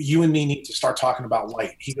 you and me need to start talking about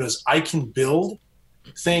light. He goes, I can build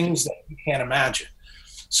things that you can't imagine.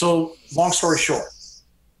 So long story short,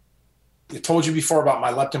 I told you before about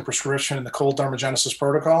my leptin prescription and the cold thermogenesis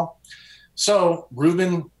protocol. So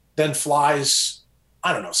Ruben then flies,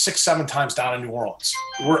 I don't know, 6-7 times down in New Orleans.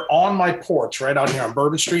 We're on my porch right out here on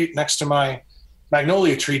Bourbon Street next to my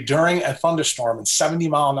magnolia tree during a thunderstorm and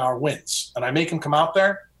 70-mile-an-hour winds. And I make him come out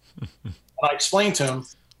there and I explain to him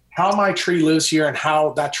how my tree lives here and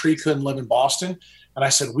how that tree couldn't live in Boston. And I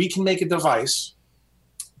said, we can make a device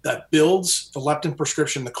that builds the leptin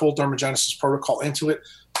prescription, the cold thermogenesis protocol into it,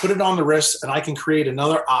 put it on the wrist, and I can create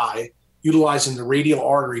another eye utilizing the radial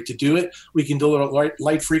artery to do it. We can deliver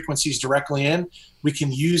light frequencies directly in. We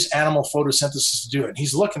can use animal photosynthesis to do it. And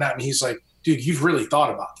he's looking at me. He's like, dude, you've really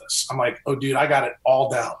thought about this. I'm like, oh, dude, I got it all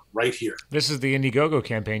down right here. This is the Indiegogo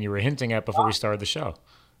campaign you were hinting at before we started the show.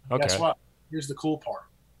 Okay. Guess what? Here's the cool part.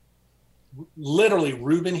 Literally,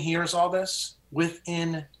 Ruben hears all this.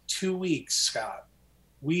 Within 2 weeks, Scott,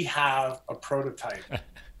 we have a prototype.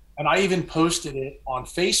 And I even posted it on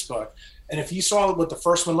Facebook. And if you saw what the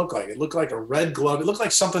first one looked like, it looked like a red glove. It looked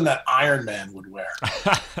like something that Iron Man would wear.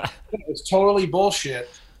 It was totally bullshit.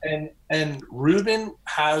 And Ruben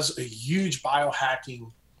has a huge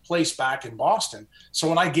biohacking place back in Boston. So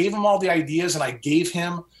when I gave him all the ideas and I gave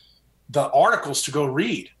him the articles to go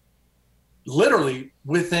read, literally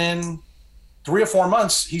within 3 or 4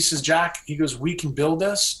 months, he says, Jack, he goes, we can build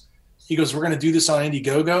this. He goes, we're going to do this on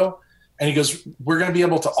Indiegogo. And he goes, we're going to be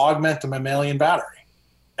able to augment the mammalian battery.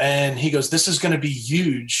 And he goes, this is going to be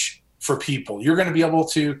huge for people. You're going to be able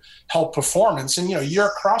to help performance. And, you're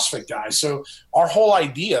a CrossFit guy. So our whole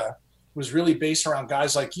idea was really based around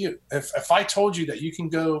guys like you. If I told you that you can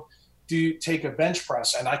go take a bench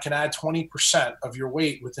press and I can add 20% of your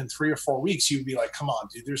weight within 3 or 4 weeks, you'd be like, come on,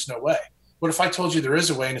 dude, there's no way. What if I told you there is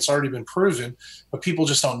a way and it's already been proven, but people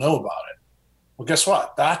just don't know about it? Well, guess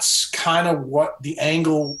what? That's kind of what the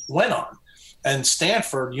angle went on. And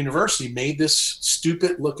Stanford University made this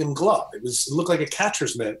stupid looking glove. It looked like a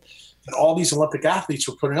catcher's mitt, and all these Olympic athletes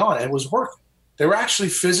were putting on, and it was working. They were actually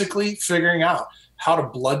physically figuring out how to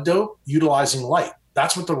blood dope utilizing light.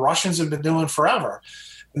 That's what the Russians have been doing forever.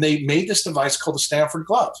 And they made this device called the Stanford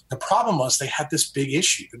glove. The problem was they had this big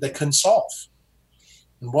issue that they couldn't solve.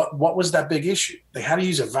 And what was that big issue? They had to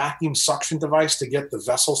use a vacuum suction device to get the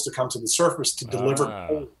vessels to come to the surface to deliver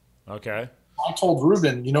cold. Okay. I told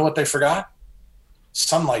Ruben, you know what they forgot?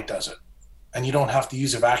 Sunlight does it. And you don't have to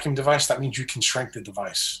use a vacuum device. That means you can shrink the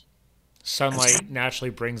device. Sunlight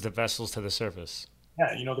naturally brings the vessels to the surface.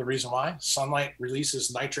 Yeah, you know the reason why? Sunlight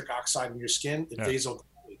releases nitric oxide in your skin. It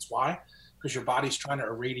vasodilates. Why? Because your body's trying to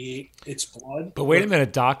irradiate its blood. But wait a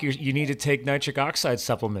minute, Doc. You need to take nitric oxide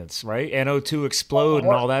supplements, right? NO2 explode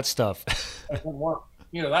and all that stuff. That won't work.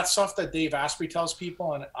 That stuff that Dave Asprey tells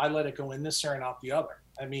people, and I let it go in this ear and out the other.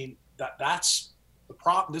 I mean, that's the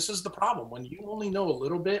problem. This is the problem. When you only know a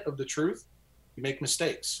little bit of the truth, you make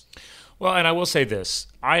mistakes. Well, and I will say this.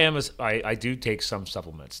 I do take some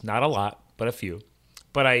supplements. Not a lot, but a few.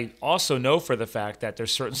 But I also know for the fact that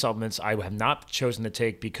there's certain supplements I have not chosen to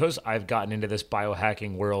take because I've gotten into this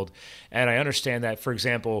biohacking world. And I understand that, for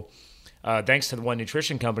example, thanks to the one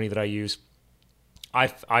nutrition company that I use,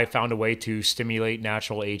 I found a way to stimulate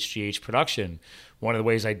natural HGH production. One of the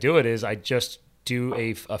ways I do it is I just do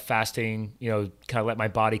a fasting, kind of let my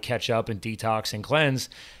body catch up and detox and cleanse.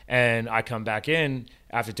 And I come back in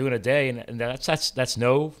after doing a day, and that's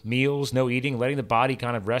no meals, no eating, letting the body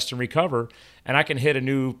kind of rest and recover. And I can hit a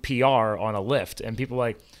new PR on a lift. And people are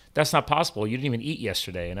like, that's not possible. You didn't even eat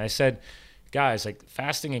yesterday. And I said, guys, like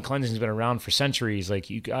fasting and cleansing has been around for centuries. Like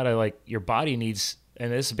you gotta, your body needs,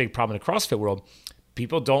 and this is a big problem in the CrossFit world.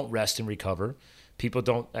 People don't rest and recover. People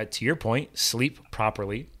don't, to your point, sleep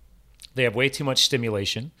properly. They have way too much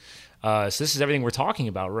stimulation. So this is everything we're talking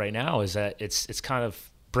about right now, is that it's kind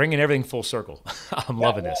of bringing everything full circle. I'm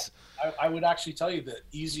loving this. I would actually tell you the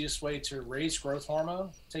easiest way to raise growth hormone,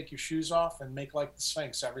 take your shoes off and make like the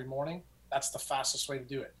Sphinx every morning. That's the fastest way to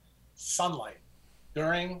do it. Sunlight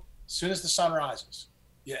as soon as the sun rises.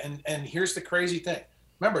 Yeah. And here's the crazy thing.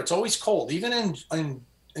 Remember, it's always cold. Even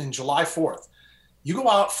in July 4th, you go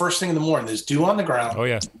out first thing in the morning, there's dew on the ground. Oh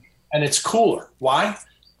yeah. And it's cooler. Why?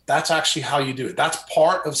 That's actually how you do it. That's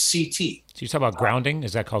part of CT. So you talk about grounding.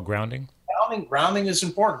 Is that called grounding? Grounding is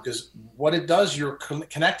important because what it does, you're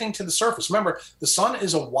connecting to the surface. Remember, the sun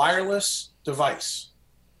is a wireless device,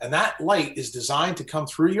 and that light is designed to come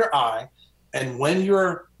through your eye. And when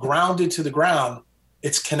you're grounded to the ground,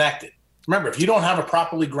 it's connected. Remember, if you don't have a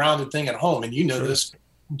properly grounded thing at home, and this,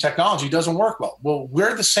 technology doesn't work well. Well,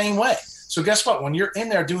 we're the same way. So guess what? When you're in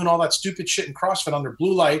there doing all that stupid shit in CrossFit under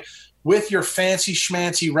blue light with your fancy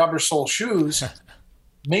schmancy rubber sole shoes,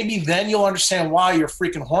 maybe then you'll understand why your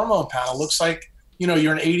freaking hormone panel looks like,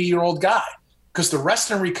 you're an 80-year-old guy. Because the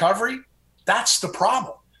rest and recovery, that's the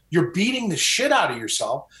problem. You're beating the shit out of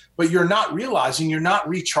yourself, but you're not realizing you're not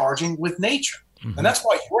recharging with nature. Mm-hmm. And that's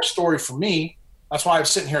why your story for me, that's why I'm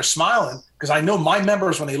sitting here smiling, because I know my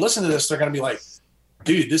members, when they listen to this, they're going to be like,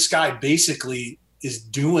 dude, this guy basically is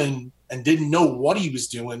doing and didn't know what he was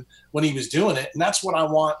doing when he was doing it. And that's what I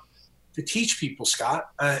want to teach people, Scott.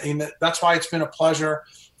 And that's why it's been a pleasure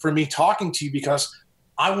for me talking to you, because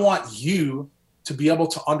I want you to be able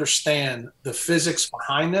to understand the physics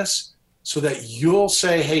behind this so that you'll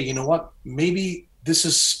say, hey, you know what, maybe this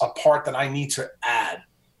is a part that I need to add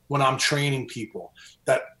when I'm training people,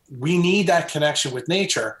 that we need that connection with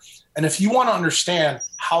nature. And if you want to understand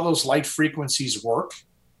how those light frequencies work,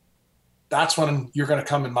 that's when you're going to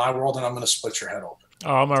come in my world and I'm going to split your head open.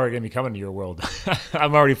 Oh, I'm already going to be coming to your world.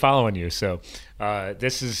 I'm already following you. So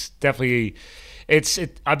this is definitely,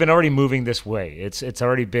 I've been already moving this way. It's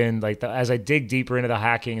already been like, as I dig deeper into the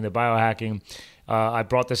hacking and the biohacking, I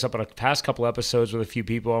brought this up in a past couple episodes with a few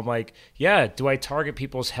people. I'm like, yeah, do I target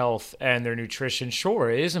people's health and their nutrition? Sure,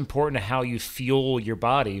 it is important to how you fuel your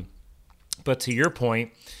body. But to your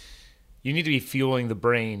point, you need to be fueling the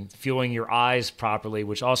brain, fueling your eyes properly,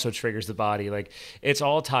 which also triggers the body. Like, it's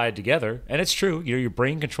all tied together. And it's true, your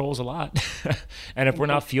brain controls a lot. And if we're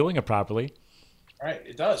not fueling it properly. Right,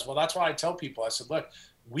 it does. Well, that's why I tell people, I said, look,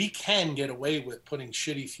 we can get away with putting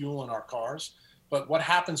shitty fuel in our cars. But what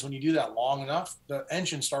happens when you do that long enough? The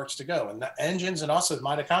engine starts to go. And the engines and us is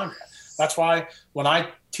mitochondria. That's why when I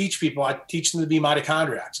teach people, I teach them to be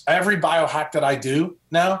mitochondriacs. Every biohack that I do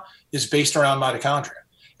now is based around mitochondria.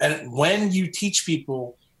 And when you teach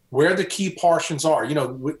people where the key portions are,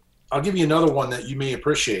 I'll give you another one that you may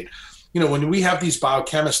appreciate. When we have these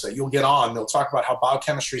biochemists that you'll get on, they'll talk about how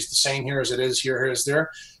biochemistry is the same here as it is here as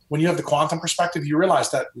there. When you have the quantum perspective, you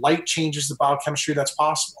realize that light changes the biochemistry that's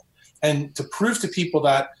possible. And to prove to people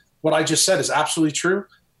that what I just said is absolutely true,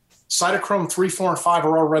 cytochrome 3, 4, and 5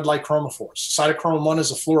 are all red light chromophores. Cytochrome 1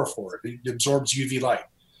 is a fluorophore. It absorbs UV light.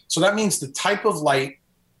 So that means the type of light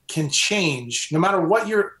can change no matter what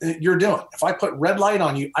you're doing. If I put red light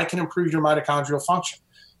on you, I can improve your mitochondrial function.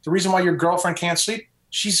 The reason why your girlfriend can't sleep,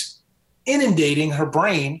 she's inundating her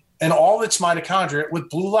brain and all its mitochondria with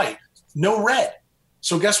blue light, no red.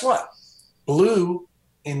 So guess what? Blue,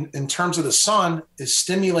 in terms of the sun, is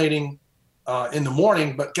stimulating in the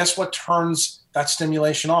morning, but guess what turns that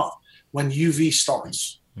stimulation off? When UV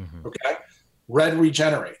starts, okay? Red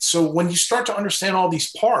regenerates. So when you start to understand all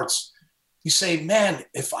these parts, you say, man,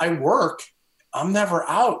 if I work, I'm never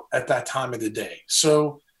out at that time of the day.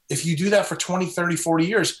 So if you do that for 20, 30, 40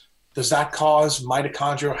 years, does that cause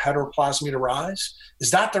mitochondrial heteroplasmy to rise? Is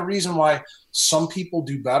that the reason why some people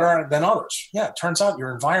do better than others? Yeah, it turns out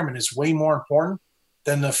your environment is way more important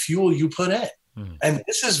than the fuel you put in. And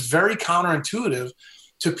this is very counterintuitive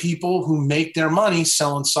to people who make their money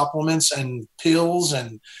selling supplements and pills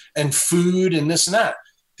and food and this and that.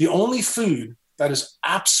 The only food that is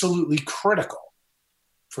absolutely critical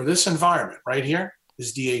for this environment right here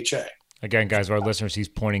is DHA. Again, guys, our listeners, he's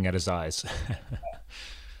pointing at his eyes.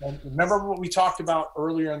 And remember what we talked about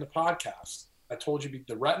earlier in the podcast? I told you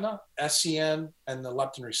the retina, SCN, and the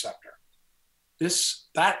leptin receptor.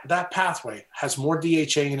 That pathway has more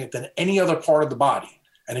DHA in it than any other part of the body.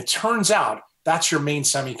 And it turns out that's your main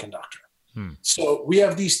semiconductor. So we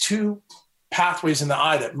have these two pathways in the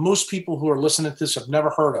eye that most people who are listening to this have never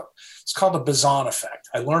heard of. It's called the Bazan effect.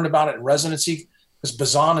 I learned about it in residency because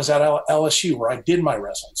Bazan is at LSU where I did my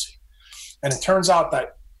residency. And it turns out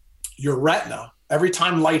that your retina, every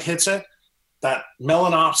time light hits it, that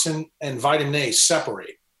melanopsin and vitamin A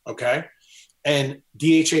separate, okay? And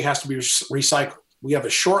DHA has to be recycled. We have a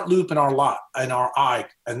short loop in our eye,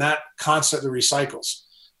 and that constantly recycles.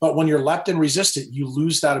 But when you're leptin resistant, you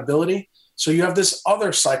lose that ability. So you have this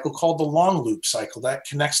other cycle called the long loop cycle that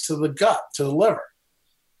connects to the gut, to the liver.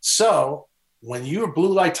 So when you're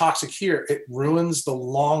blue light toxic here, it ruins the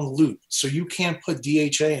long loop. So you can't put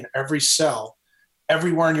DHA in every cell,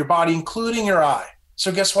 everywhere in your body, including your eye.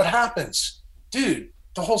 So guess what happens? Dude,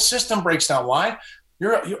 the whole system breaks down. Why?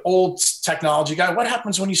 You're an old technology guy. What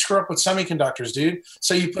happens when you screw up with semiconductors, dude?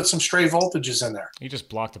 Say you put some stray voltages in there. You just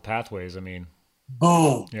block the pathways. I mean,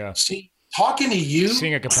 boom. Yeah. See, talking to you.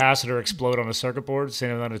 Seeing a capacitor explode on a circuit board,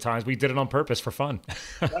 same amount of times. We did it on purpose for fun.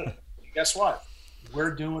 Right. Guess what?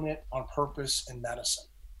 We're doing it on purpose in medicine.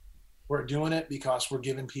 We're doing it because we're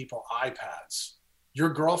giving people iPads. Your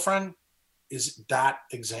girlfriend is that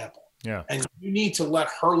example. Yeah. And you need to let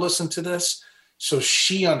her listen to this so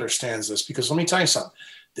she understands this, because let me tell you something.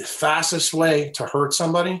 The fastest way to hurt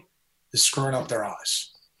somebody is screwing up their eyes.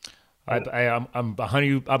 I'm behind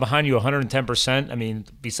you. I'm behind you 110%. I mean,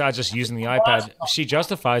 besides just using the iPad, she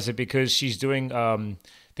justifies it because she's doing,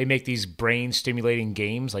 they make these brain stimulating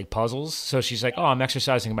games like puzzles. So she's like, oh, I'm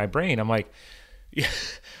exercising my brain. I'm like, yeah,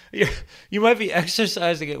 you might be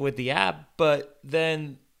exercising it with the app, but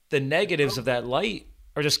then the negatives of that light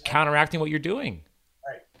are just counteracting what you're doing.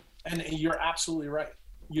 Right. And you're absolutely right.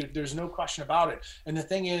 There's no question about it. And the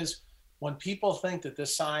thing is, when people think that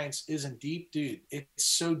this science isn't deep, dude, it's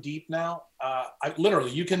so deep now.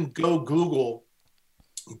 Literally, you can go Google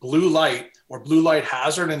blue light or blue light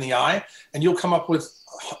hazard in the eye, and you'll come up with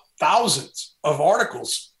thousands of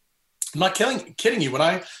articles. I'm not kidding you. When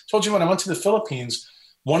I told you when I went to the Philippines,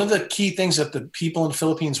 one of the key things that the people in the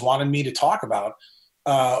Philippines wanted me to talk about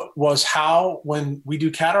was how, when we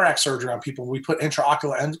do cataract surgery on people, we put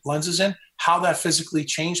intraocular lenses in, how that physically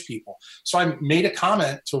changed people. So I made a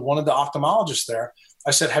comment to one of the ophthalmologists there. I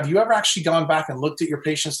said, have you ever actually gone back and looked at your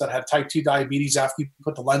patients that had type 2 diabetes after you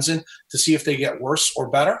put the lens in to see if they get worse or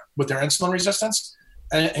better with their insulin resistance?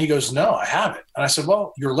 And he goes, no, I haven't. And I said,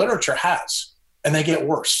 well, your literature has, and they get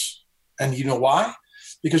worse. And you know why?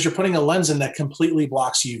 Because you're putting a lens in that completely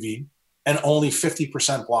blocks UV and only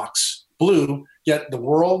 50% blocks blue. Yet the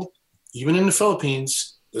world, even in the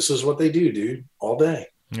Philippines, this is what they do, dude, all day.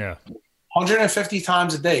 Yeah. 150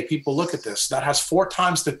 times a day, people look at this. That has 4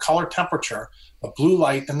 times the color temperature of blue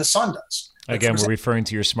light than the sun does. Again, we're referring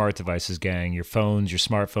to your smart devices, gang, your phones, your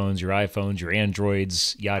smartphones, your iPhones, your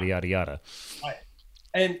Androids, yada, yada, yada. Right.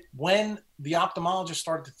 And when the ophthalmologist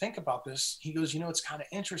started to think about this, he goes, it's kind of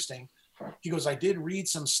interesting. He goes, I did read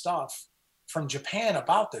some stuff from Japan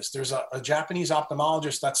about this. There's a Japanese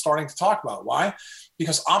ophthalmologist that's starting to talk about it. Why?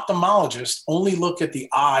 Because ophthalmologists only look at the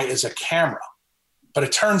eye as a camera. But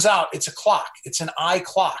it turns out it's a clock. It's an eye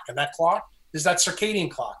clock. And that clock is that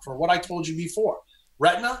circadian clock for what I told you before.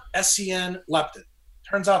 Retina, SCN, leptin.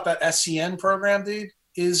 Turns out that SCN program, dude,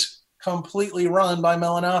 is completely run by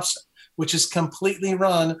melanopsin, which is completely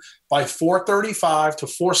run by 435 to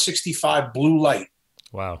 465 blue light.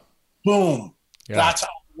 Wow. Boom. Yeah. That's how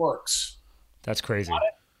it works. That's crazy.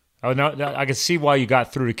 Oh, no, I can see why you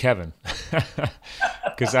got through to Kevin.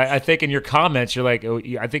 Because I think in your comments, you're like,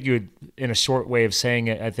 I think you would, in a short way of saying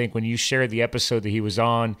it, I think when you shared the episode that he was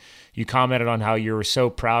on, you commented on how you were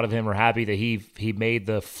so proud of him or happy that he made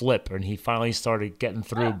the flip and he finally started getting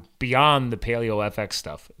through beyond the Paleo FX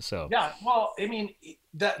stuff. So yeah, well, I mean,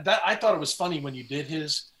 that I thought it was funny when you did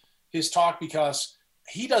his talk, because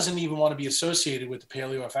he doesn't even want to be associated with the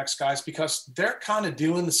Paleo FX guys because they're kind of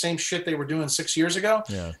doing the same shit they were doing 6 years ago.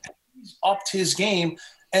 Yeah. He's upped his game.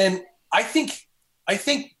 And I think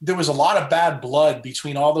there was a lot of bad blood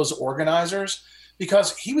between all those organizers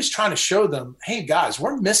because he was trying to show them, hey guys,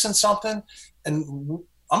 we're missing something. And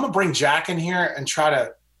I'm going to bring Jack in here and try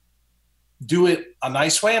to do it a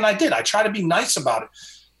nice way. And I did. I try to be nice about it.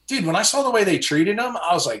 Dude, when I saw the way they treated him,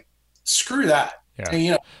 I was like, screw that. Yeah.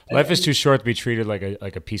 And, life is too short to be treated like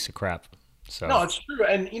a piece of crap. So no, it's true.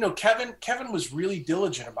 And Kevin was really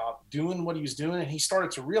diligent about doing what he was doing, and he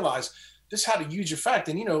started to realize this had a huge effect.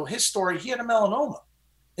 And his story, he had a melanoma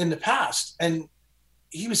in the past, and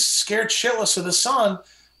he was scared shitless of the sun.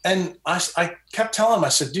 And I kept telling him, I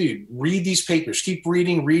said, dude, read these papers, keep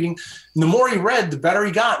reading. And the more he read, the better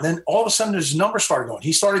he got. And then all of a sudden his numbers started going.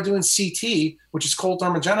 He started doing CT, which is cold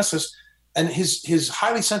thermogenesis, and his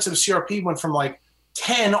highly sensitive CRP went from like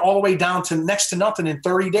 10 all the way down to next to nothing in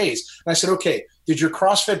 30 days. And I said, okay, did your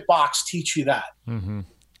CrossFit box teach you that? Mm-hmm.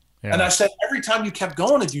 Yeah. And I said, every time you kept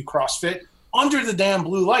going to do CrossFit under the damn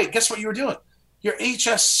blue light, guess what you were doing? Your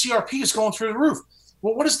HS CRP is going through the roof.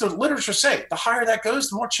 Well, what does the literature say? The higher that goes,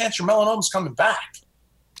 the more chance your melanoma is coming back.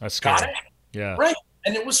 That's scary. Got it? Yeah. Right.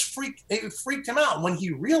 And it freaked him out. When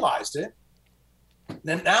he realized it,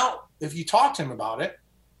 then now if you talk to him about it,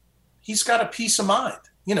 he's got a peace of mind,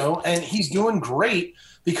 and he's doing great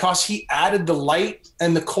because he added the light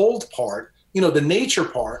and the cold part, the nature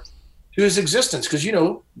part to his existence. Because,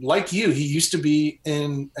 like you, he used to be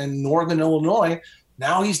in Northern Illinois.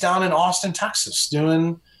 Now he's down in Austin, Texas,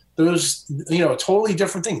 doing those, a totally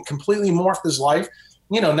different thing, completely morphed his life.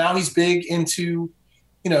 Now he's big into,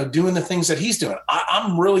 doing the things that he's doing.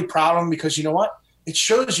 I'm really proud of him because you know what? It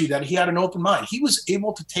shows you that he had an open mind. He was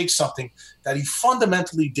able to take something that he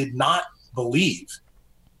fundamentally did not believe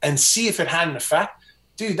and see if it had an effect.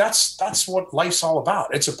 Dude, that's what life's all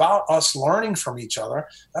about. It's about us learning from each other.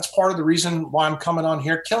 That's part of the reason why I'm coming on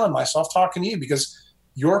here, killing myself, talking to you, because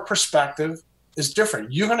your perspective is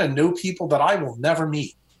different. You're going to know people that I will never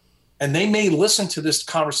meet. And they may listen to this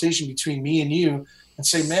conversation between me and you and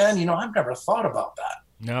say, man, I've never thought about that.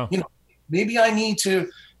 No. Maybe I need to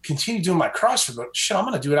continue doing my CrossFit, but shit, I'm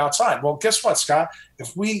going to do it outside. Well, guess what, Scott?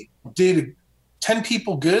 If we did 10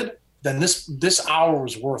 people good, then this hour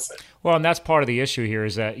was worth it. Well, and that's part of the issue here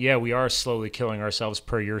is that, yeah, we are slowly killing ourselves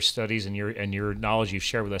per your studies and your knowledge you've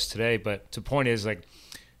shared with us today. But the point is, like,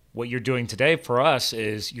 what you're doing today for us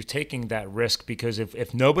is you're taking that risk, because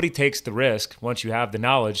if nobody takes the risk, once you have the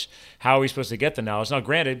knowledge, how are we supposed to get the knowledge? Now,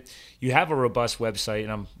 granted, you have a robust website,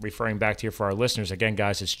 and I'm referring back to here for our listeners. Again,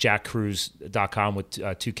 guys, it's jackcruz.com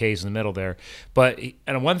with 2 Ks in the middle there.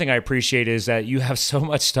 And one thing I appreciate is that you have so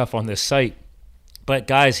much stuff on this site. But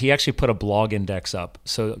guys, he actually put a blog index up.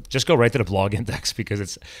 So just go right to the blog index, because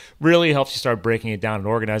it's really helps you start breaking it down and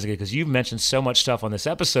organizing it, because you've mentioned so much stuff on this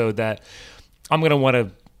episode that I'm going to want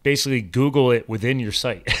to basically Google it within your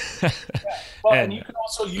site. Yeah. Well, and you can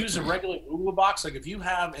also use a regular Google box. Like if you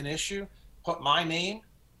have an issue, put my name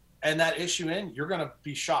and that issue in, you're going to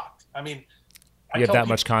be shocked. I mean, you have that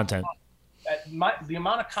much content. The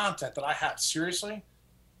amount of content that I have, seriously,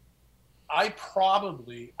 I've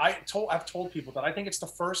told people that I think it's the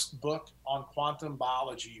first book on quantum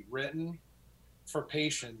biology written for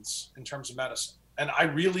patients in terms of medicine. And I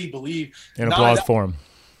really believe in applause form.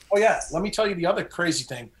 Oh yeah. Let me tell you the other crazy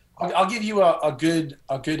thing. I'll give you a good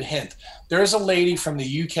hint. There's a lady from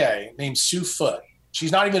the UK named Sue Foote.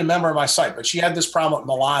 She's not even a member of my site, but she had this problem with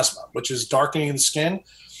melasma, which is darkening of the skin.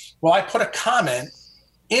 Well, I put a comment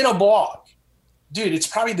in a blog. Dude, it's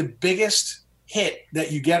probably the biggest hit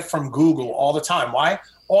that you get from Google all the time. Why?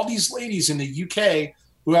 All these ladies in the UK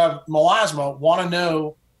who have melasma want to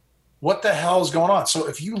know what the hell is going on. So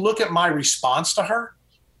if you look at my response to her,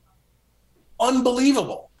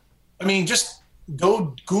 unbelievable. I mean, just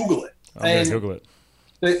go Google it. I'm gonna Google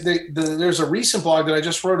it. There's a recent blog that I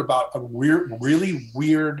just wrote about a really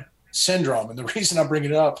weird syndrome. And the reason I'm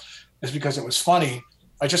bringing it up is because it was funny.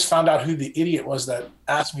 I just found out who the idiot was that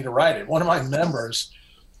asked me to write it. One of my members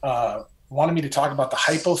wanted me to talk about the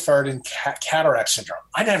hypothyroid cataract syndrome.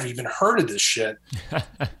 I never even heard of this shit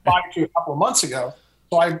prior to a couple of months ago.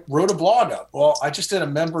 So I wrote a blog up. Well, I just did a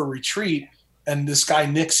member retreat, and this guy,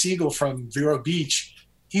 Nick Siegel from Vero Beach,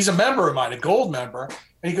 he's a member of mine, a gold member.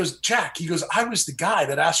 And he goes, Jack, he goes, I was the guy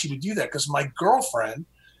that asked you to do that because my girlfriend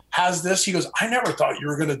has this. He goes, I never thought you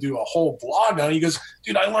were going to do a whole blog on it. He goes,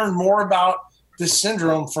 dude, I learned more about this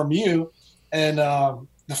syndrome from you. And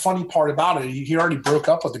the funny part about it, he already broke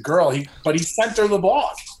up with the girl, but he sent her the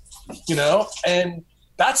blog, and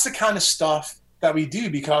that's the kind of stuff that we do,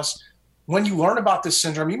 because when you learn about this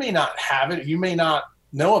syndrome, you may not have it, you may not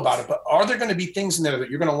know about it, but are there going to be things in there that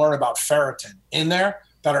you're going to learn about ferritin in there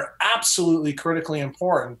that are absolutely critically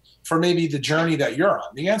important for maybe the journey that you're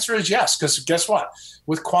on? The answer is yes, because guess what?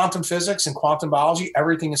 With quantum physics and quantum biology,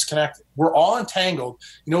 everything is connected. We're all entangled.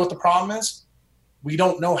 You know what the problem is? We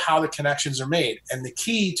don't know how the connections are made. And the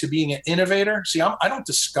key to being an innovator, I don't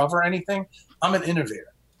discover anything. I'm an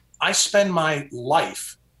innovator. I spend my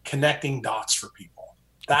life connecting dots for people.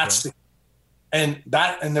 That's okay. And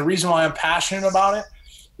the reason why I'm passionate about it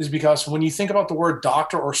is because when you think about the word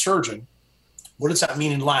doctor or surgeon, what does that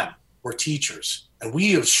mean in Latin? We're teachers, and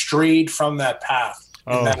we have strayed from that path.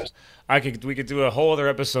 We could do a whole other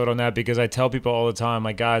episode on that, because I tell people all the time,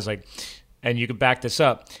 my guys, and you can back this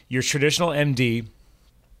up. Your traditional MD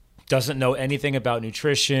doesn't know anything about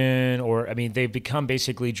nutrition, they've become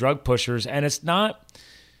basically drug pushers, and it's not.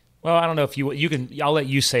 Well, I don't know if you can. I'll let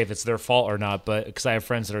you say if it's their fault or not, but because I have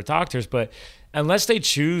friends that are doctors, but unless they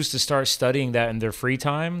choose to start studying that in their free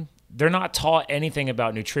time, they're not taught anything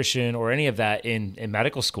about nutrition or any of that in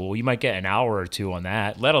medical school. You might get an hour or two on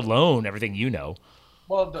that, let alone everything you know.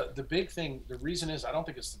 Well, the big thing, the reason is I don't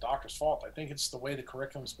think it's the doctor's fault. I think it's the way the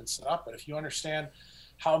curriculum's been set up. But if you understand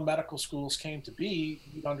how medical schools came to be,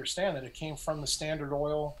 you'd understand that it came from the Standard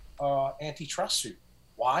Oil antitrust suit.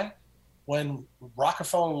 Why? When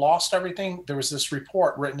Rockefeller lost everything, there was this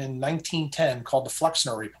report written in 1910 called the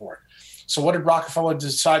Flexner Report. So what did Rockefeller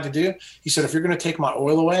decide to do? He said, if you're going to take my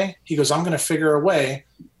oil away, he goes, I'm going to figure a way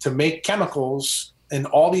to make chemicals in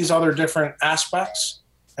all these other different aspects.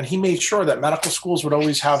 And he made sure that medical schools would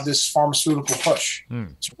always have this pharmaceutical push.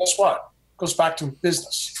 So guess what? It goes back to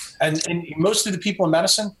business. And most of the people in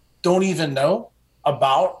medicine don't even know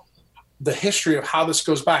about the history of how this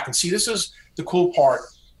goes back. And see, this is the cool part.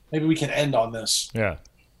 Maybe we can end on this. Yeah.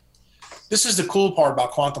 This is the cool part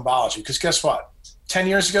about quantum biology, because guess what? 10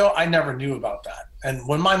 years ago, I never knew about that. And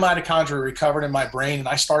when my mitochondria recovered in my brain and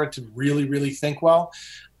I started to really, really think well,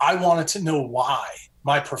 I wanted to know why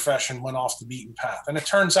my profession went off the beaten path. And it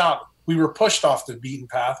turns out we were pushed off the beaten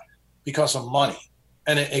path because of money.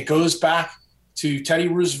 And it goes back to Teddy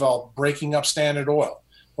Roosevelt breaking up Standard Oil.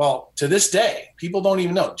 Well, to this day, people don't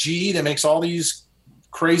even know. GE that makes all these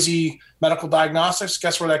crazy medical diagnostics,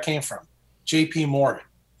 guess where that came from? JP Morgan.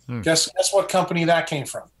 Guess what company that came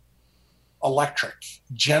from? Electric,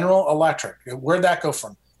 General Electric. Where'd that go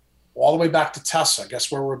from? All the way back to Tesla.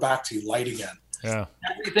 Guess where we're back to? Light again. Yeah.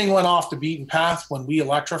 Everything went off the beaten path when we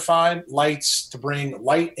electrified lights to bring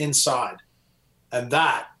light inside. And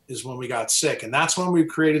that is when we got sick. And that's when we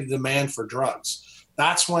created the demand for drugs.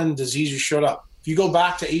 That's when diseases showed up. If you go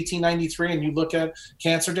back to 1893 and you look at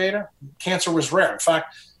cancer data, cancer was rare. In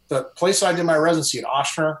fact, the place I did my residency at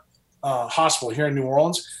Ochsner Hospital here in New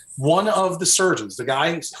Orleans, one of the surgeons, the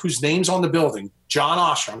guy whose name's on the building, John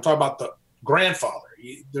Ochsner, I'm talking about the grandfather.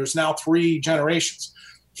 There's now 3 generations.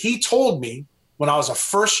 He told me when I was a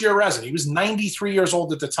first-year resident, he was 93 years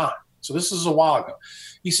old at the time, so this is a while ago.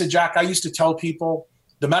 He said, Jack, I used to tell people,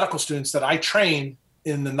 the medical students that I trained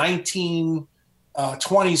in the 1920s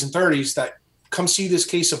and 30s, that come see this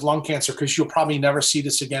case of lung cancer because you'll probably never see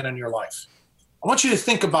this again in your life. I want you to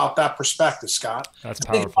think about that perspective, Scott. That's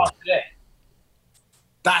powerful. Think about today.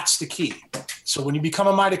 That's the key. So when you become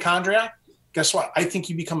a mitochondriac, guess what? I think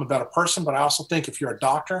you become a better person, but I also think if you're a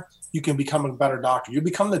doctor, you can become a better doctor. You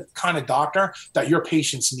become the kind of doctor that your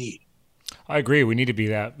patients need. I agree. We need to be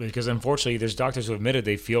that, because unfortunately there's doctors who admitted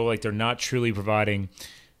they feel like they're not truly providing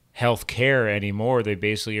health care anymore. They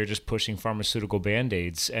basically are just pushing pharmaceutical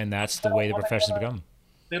Band-Aids, and that's the way the profession's become.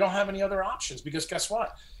 They don't have any other options, because guess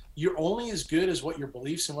what? You're only as good as what your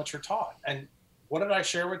beliefs and what you're taught. And what did I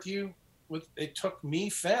share with you? It took me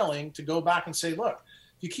failing to go back and say, look,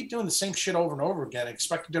 if you keep doing the same shit over and over again and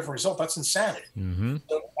expect a different result, that's insanity. Mm-hmm.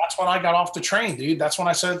 So that's when I got off the train, dude. That's when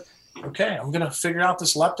I said, okay, I'm going to figure out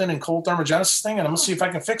this leptin and cold thermogenesis thing, and I'm going to see if I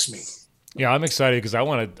can fix me. Yeah, I'm excited because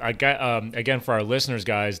I got, again, for our listeners,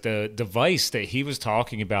 guys, the device that he was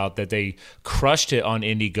talking about that they crushed it on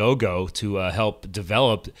Indiegogo to help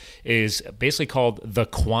develop is basically called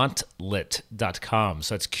thequantlet.com.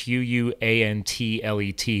 So it's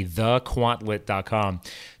QUANTLET, thequantlet.com.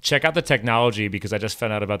 Check out the technology, because I just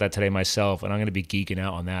found out about that today myself, and I'm going to be geeking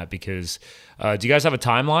out on that because do you guys have a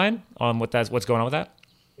timeline on what's going on with that?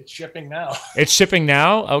 It's shipping now. It's shipping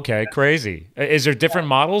now? Okay, crazy. Is there different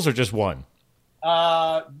models or just one?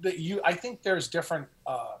 I think there's different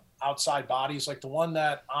outside bodies. Like the one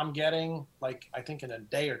that I'm getting, like I think in a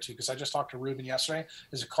day or two, because I just talked to Ruben yesterday,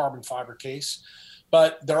 is a carbon fiber case.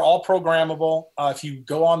 But they're all programmable. If you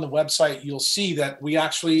go on the website, you'll see that we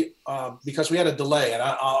actually, because we had a delay, and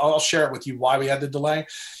I'll share it with you why we had the delay.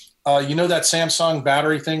 You know that Samsung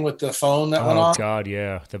battery thing with the phone that went on? Oh, God,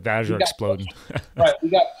 yeah. The batteries are exploding. Right. We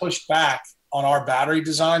got pushed back on our battery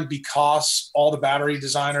design because all the battery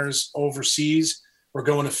designers overseas were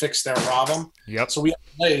going to fix their problem. Yep. So we had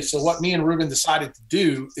to delay. So what me and Ruben decided to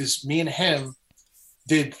do is me and him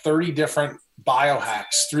did 30 different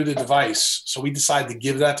biohacks through the device. So we decided to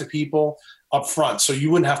give that to people up front, so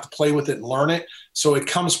you wouldn't have to play with it and learn it. So it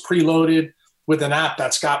comes preloaded with an app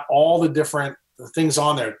that's got all the different things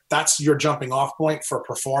on there. That's your jumping off point for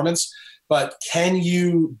performance. But can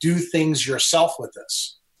you do things yourself with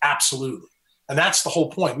this? Absolutely. And that's the whole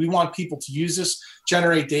point. We want people to use this,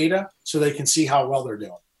 generate data, so they can see how well they're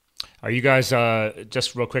doing. Are you guys,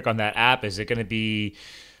 just real quick on that app, is it going to be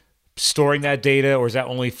storing that data, or is that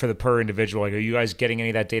only for the per individual? Like, are you guys getting any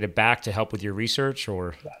of that data back to help with your research?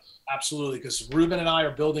 Or? Yes, absolutely, because Ruben and I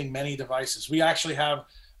are building many devices. We actually have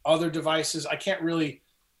other devices I can't really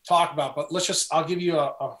talk about, but I'll give you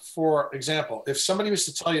for example. If somebody was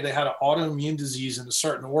to tell you they had an autoimmune disease in a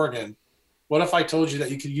certain organ, what if I told you that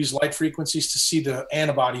you could use light frequencies to see the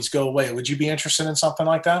antibodies go away? Would you be interested in something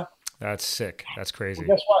like that? That's sick. That's crazy.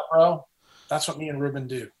 Well, guess what, bro? That's what me and Ruben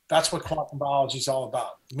do. That's what quantum biology is all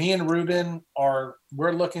about. Me and Ruben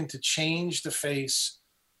we're looking to change the face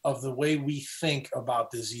of the way we think about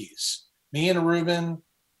disease. Me and Ruben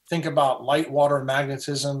think about light, water, and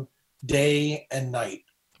magnetism day and night.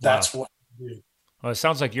 That's what we do. Well, it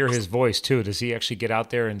sounds like you're his voice too. Does he actually get out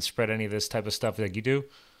there and spread any of this type of stuff like you do?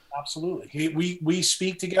 Absolutely. We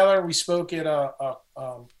speak together. We spoke at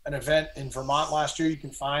an event in Vermont last year. You can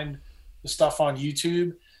find the stuff on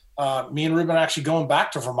YouTube. Me and Ruben are actually going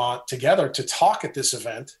back to Vermont together to talk at this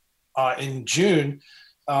event in June.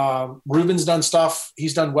 Ruben's done stuff.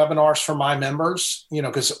 He's done webinars for my members,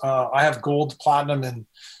 because I have gold, platinum, and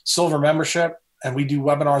silver membership, and we do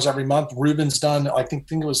webinars every month. Ruben's done, I think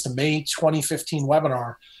it was the May 2015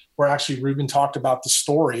 webinar, where actually Ruben talked about the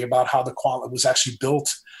story about how the Quantlet was actually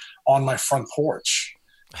built on my front porch.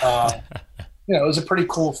 It was a pretty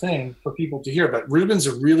cool thing for people to hear. But Ruben's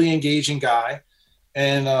a really engaging guy.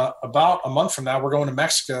 And about a month from now, we're going to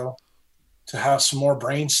Mexico to have some more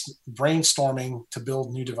brainstorming to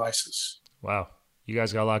build new devices. Wow. You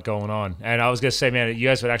guys got a lot going on. And I was going to say, man, you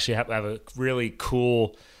guys would actually have a really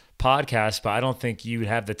cool podcast, but I don't think you would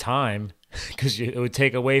have the time, because it would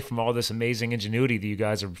take away from all this amazing ingenuity that you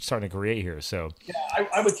guys are starting to create here. So yeah,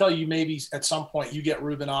 I would tell you maybe at some point you get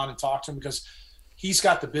Ruben on and talk to him, because he's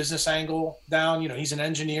got the business angle down. He's an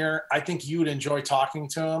engineer. I think you would enjoy talking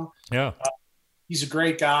to him. Yeah. He's a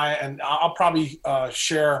great guy, and I'll probably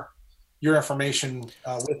share your information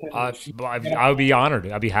with him. I would be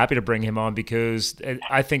honored. I'd be happy to bring him on, because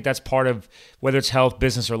I think that's part of whether it's health,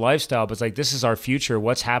 business, or lifestyle. But it's like, this is our future.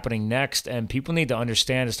 What's happening next? And people need to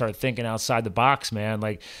understand and start thinking outside the box, man.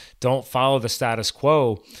 Like, don't follow the status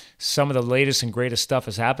quo. Some of the latest and greatest stuff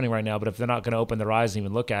is happening right now, but if they're not going to open their eyes and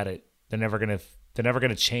even look at it, they're never going to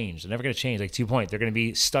change. They're never going to change. Like, 2 point, they're going to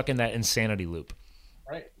be stuck in that insanity loop.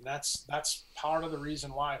 Right. And that's part of the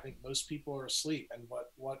reason why I think most people are asleep. And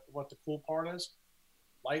what the cool part is,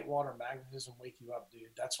 light, water, magnetism wake you up, dude.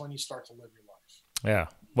 That's when you start to live your life. Yeah.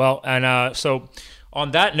 Well, and so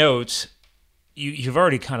on that note, you've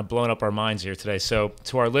already kind of blown up our minds here today. So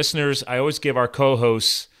to our listeners, I always give our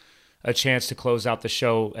co-hosts a chance to close out the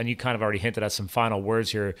show, and you kind of already hinted at some final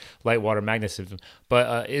words here, light, water, magnetism.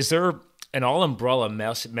 But is there an all-umbrella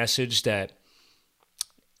message that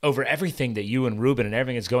over everything that you and Ruben and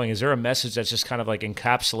everything is going, is there a message that's just kind of like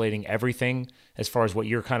encapsulating everything as far as what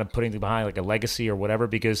you're kind of putting behind, like a legacy or whatever?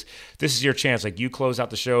 Because this is your chance. Like, you close out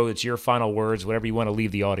the show, it's your final words, whatever you want to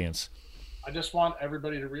leave the audience. I just want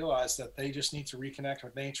everybody to realize that they just need to reconnect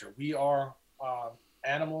with nature. We are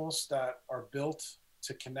animals that are built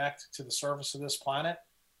to connect to the surface of this planet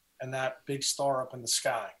and that big star up in the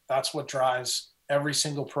sky. That's what drives every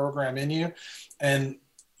single program in you. And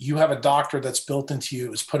you have a doctor that's built into you. It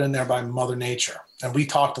was put in there by Mother Nature. And we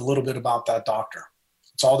talked a little bit about that doctor.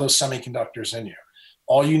 It's all those semiconductors in you.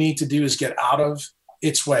 All you need to do is get out of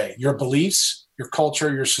its way. Your beliefs, your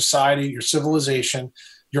culture, your society, your civilization,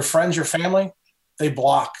 your friends, your family, they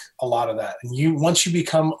block a lot of that. And once you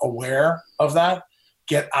become aware of that,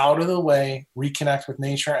 get out of the way, reconnect with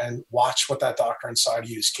nature, and watch what that doctor inside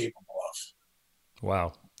you is capable of.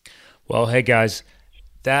 Wow. Well, hey, guys.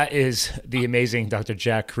 That is the amazing Dr.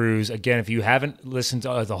 Jack Kruse. Again, if you haven't listened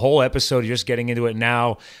to the whole episode, you're just getting into it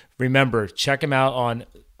now, remember, check him out on,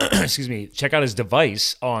 check out his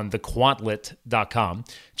device on thequantlet.com.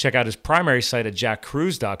 Check out his primary site at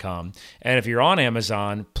jackkruse.com. And if you're on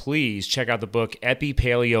Amazon, please check out the book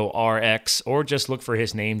Epipaleo RX, or just look for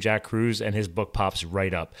his name, Jack Kruse, and his book pops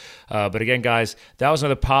right up. But again, guys, that was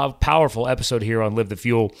another powerful episode here on Live the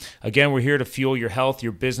Fuel. Again, we're here to fuel your health,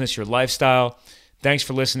 your business, your lifestyle. Thanks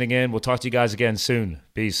for listening in. We'll talk to you guys again soon.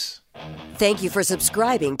 Peace. Thank you for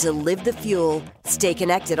subscribing to Live the Fuel. Stay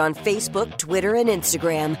connected on Facebook, Twitter, and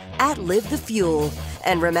Instagram at Live the Fuel.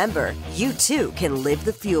 And remember, you too can live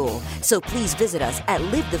the fuel. So please visit us at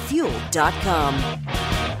livethefuel.com.